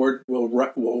the Lord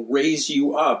will raise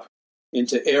you up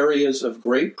into areas of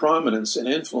great prominence and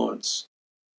influence.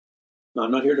 Now,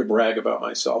 I'm not here to brag about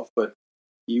myself, but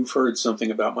you've heard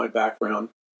something about my background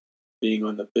being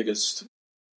on the biggest.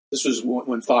 This was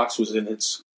when Fox was in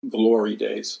its glory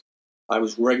days. I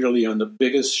was regularly on the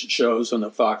biggest shows on the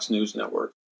Fox News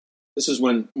Network. This is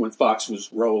when Fox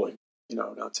was rolling,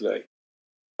 not today.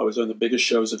 I was on the biggest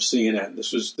shows of CNN.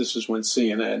 This is when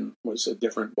CNN was a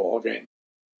different ballgame.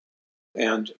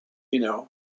 And,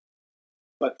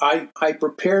 but I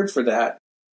prepared for that.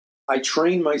 I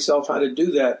trained myself how to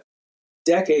do that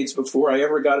decades before I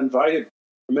ever got invited.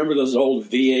 Remember those old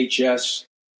VHS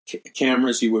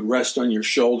cameras you would rest on your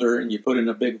shoulder and you put in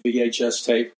a big VHS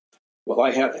tape? Well,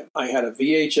 I had a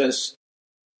VHS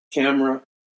camera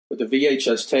with a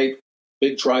VHS tape,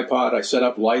 big tripod. I set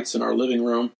up lights in our living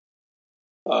room.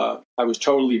 I was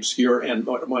totally obscure, and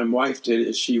what my wife did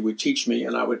is she would teach me,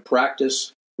 and I would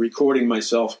practice recording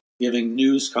myself giving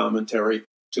news commentary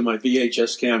to my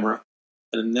VHS camera.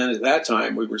 And then at that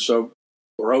time, we were so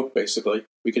broke, basically,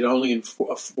 we could only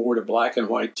afford a black and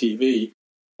white TV,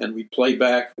 and we'd play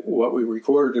back what we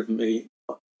recorded of me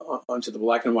onto the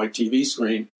black and white TV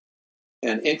screen.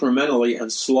 And incrementally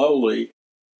and slowly,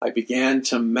 I began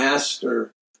to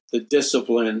master the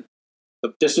disciplines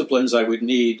I would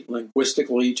need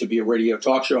linguistically to be a radio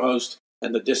talk show host,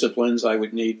 and the disciplines I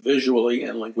would need visually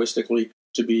and linguistically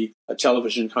to be a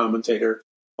television commentator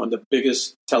on the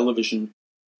biggest television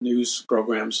news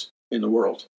programs in the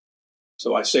world.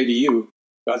 So I say to you,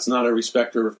 God's not a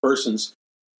respecter of persons.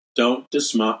 Don't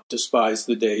despise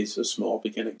the days of small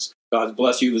beginnings. God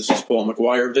bless you. This is Paul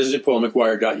McGuire. Visit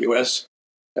paulmcguire.us.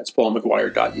 That's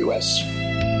paulmcguire.us.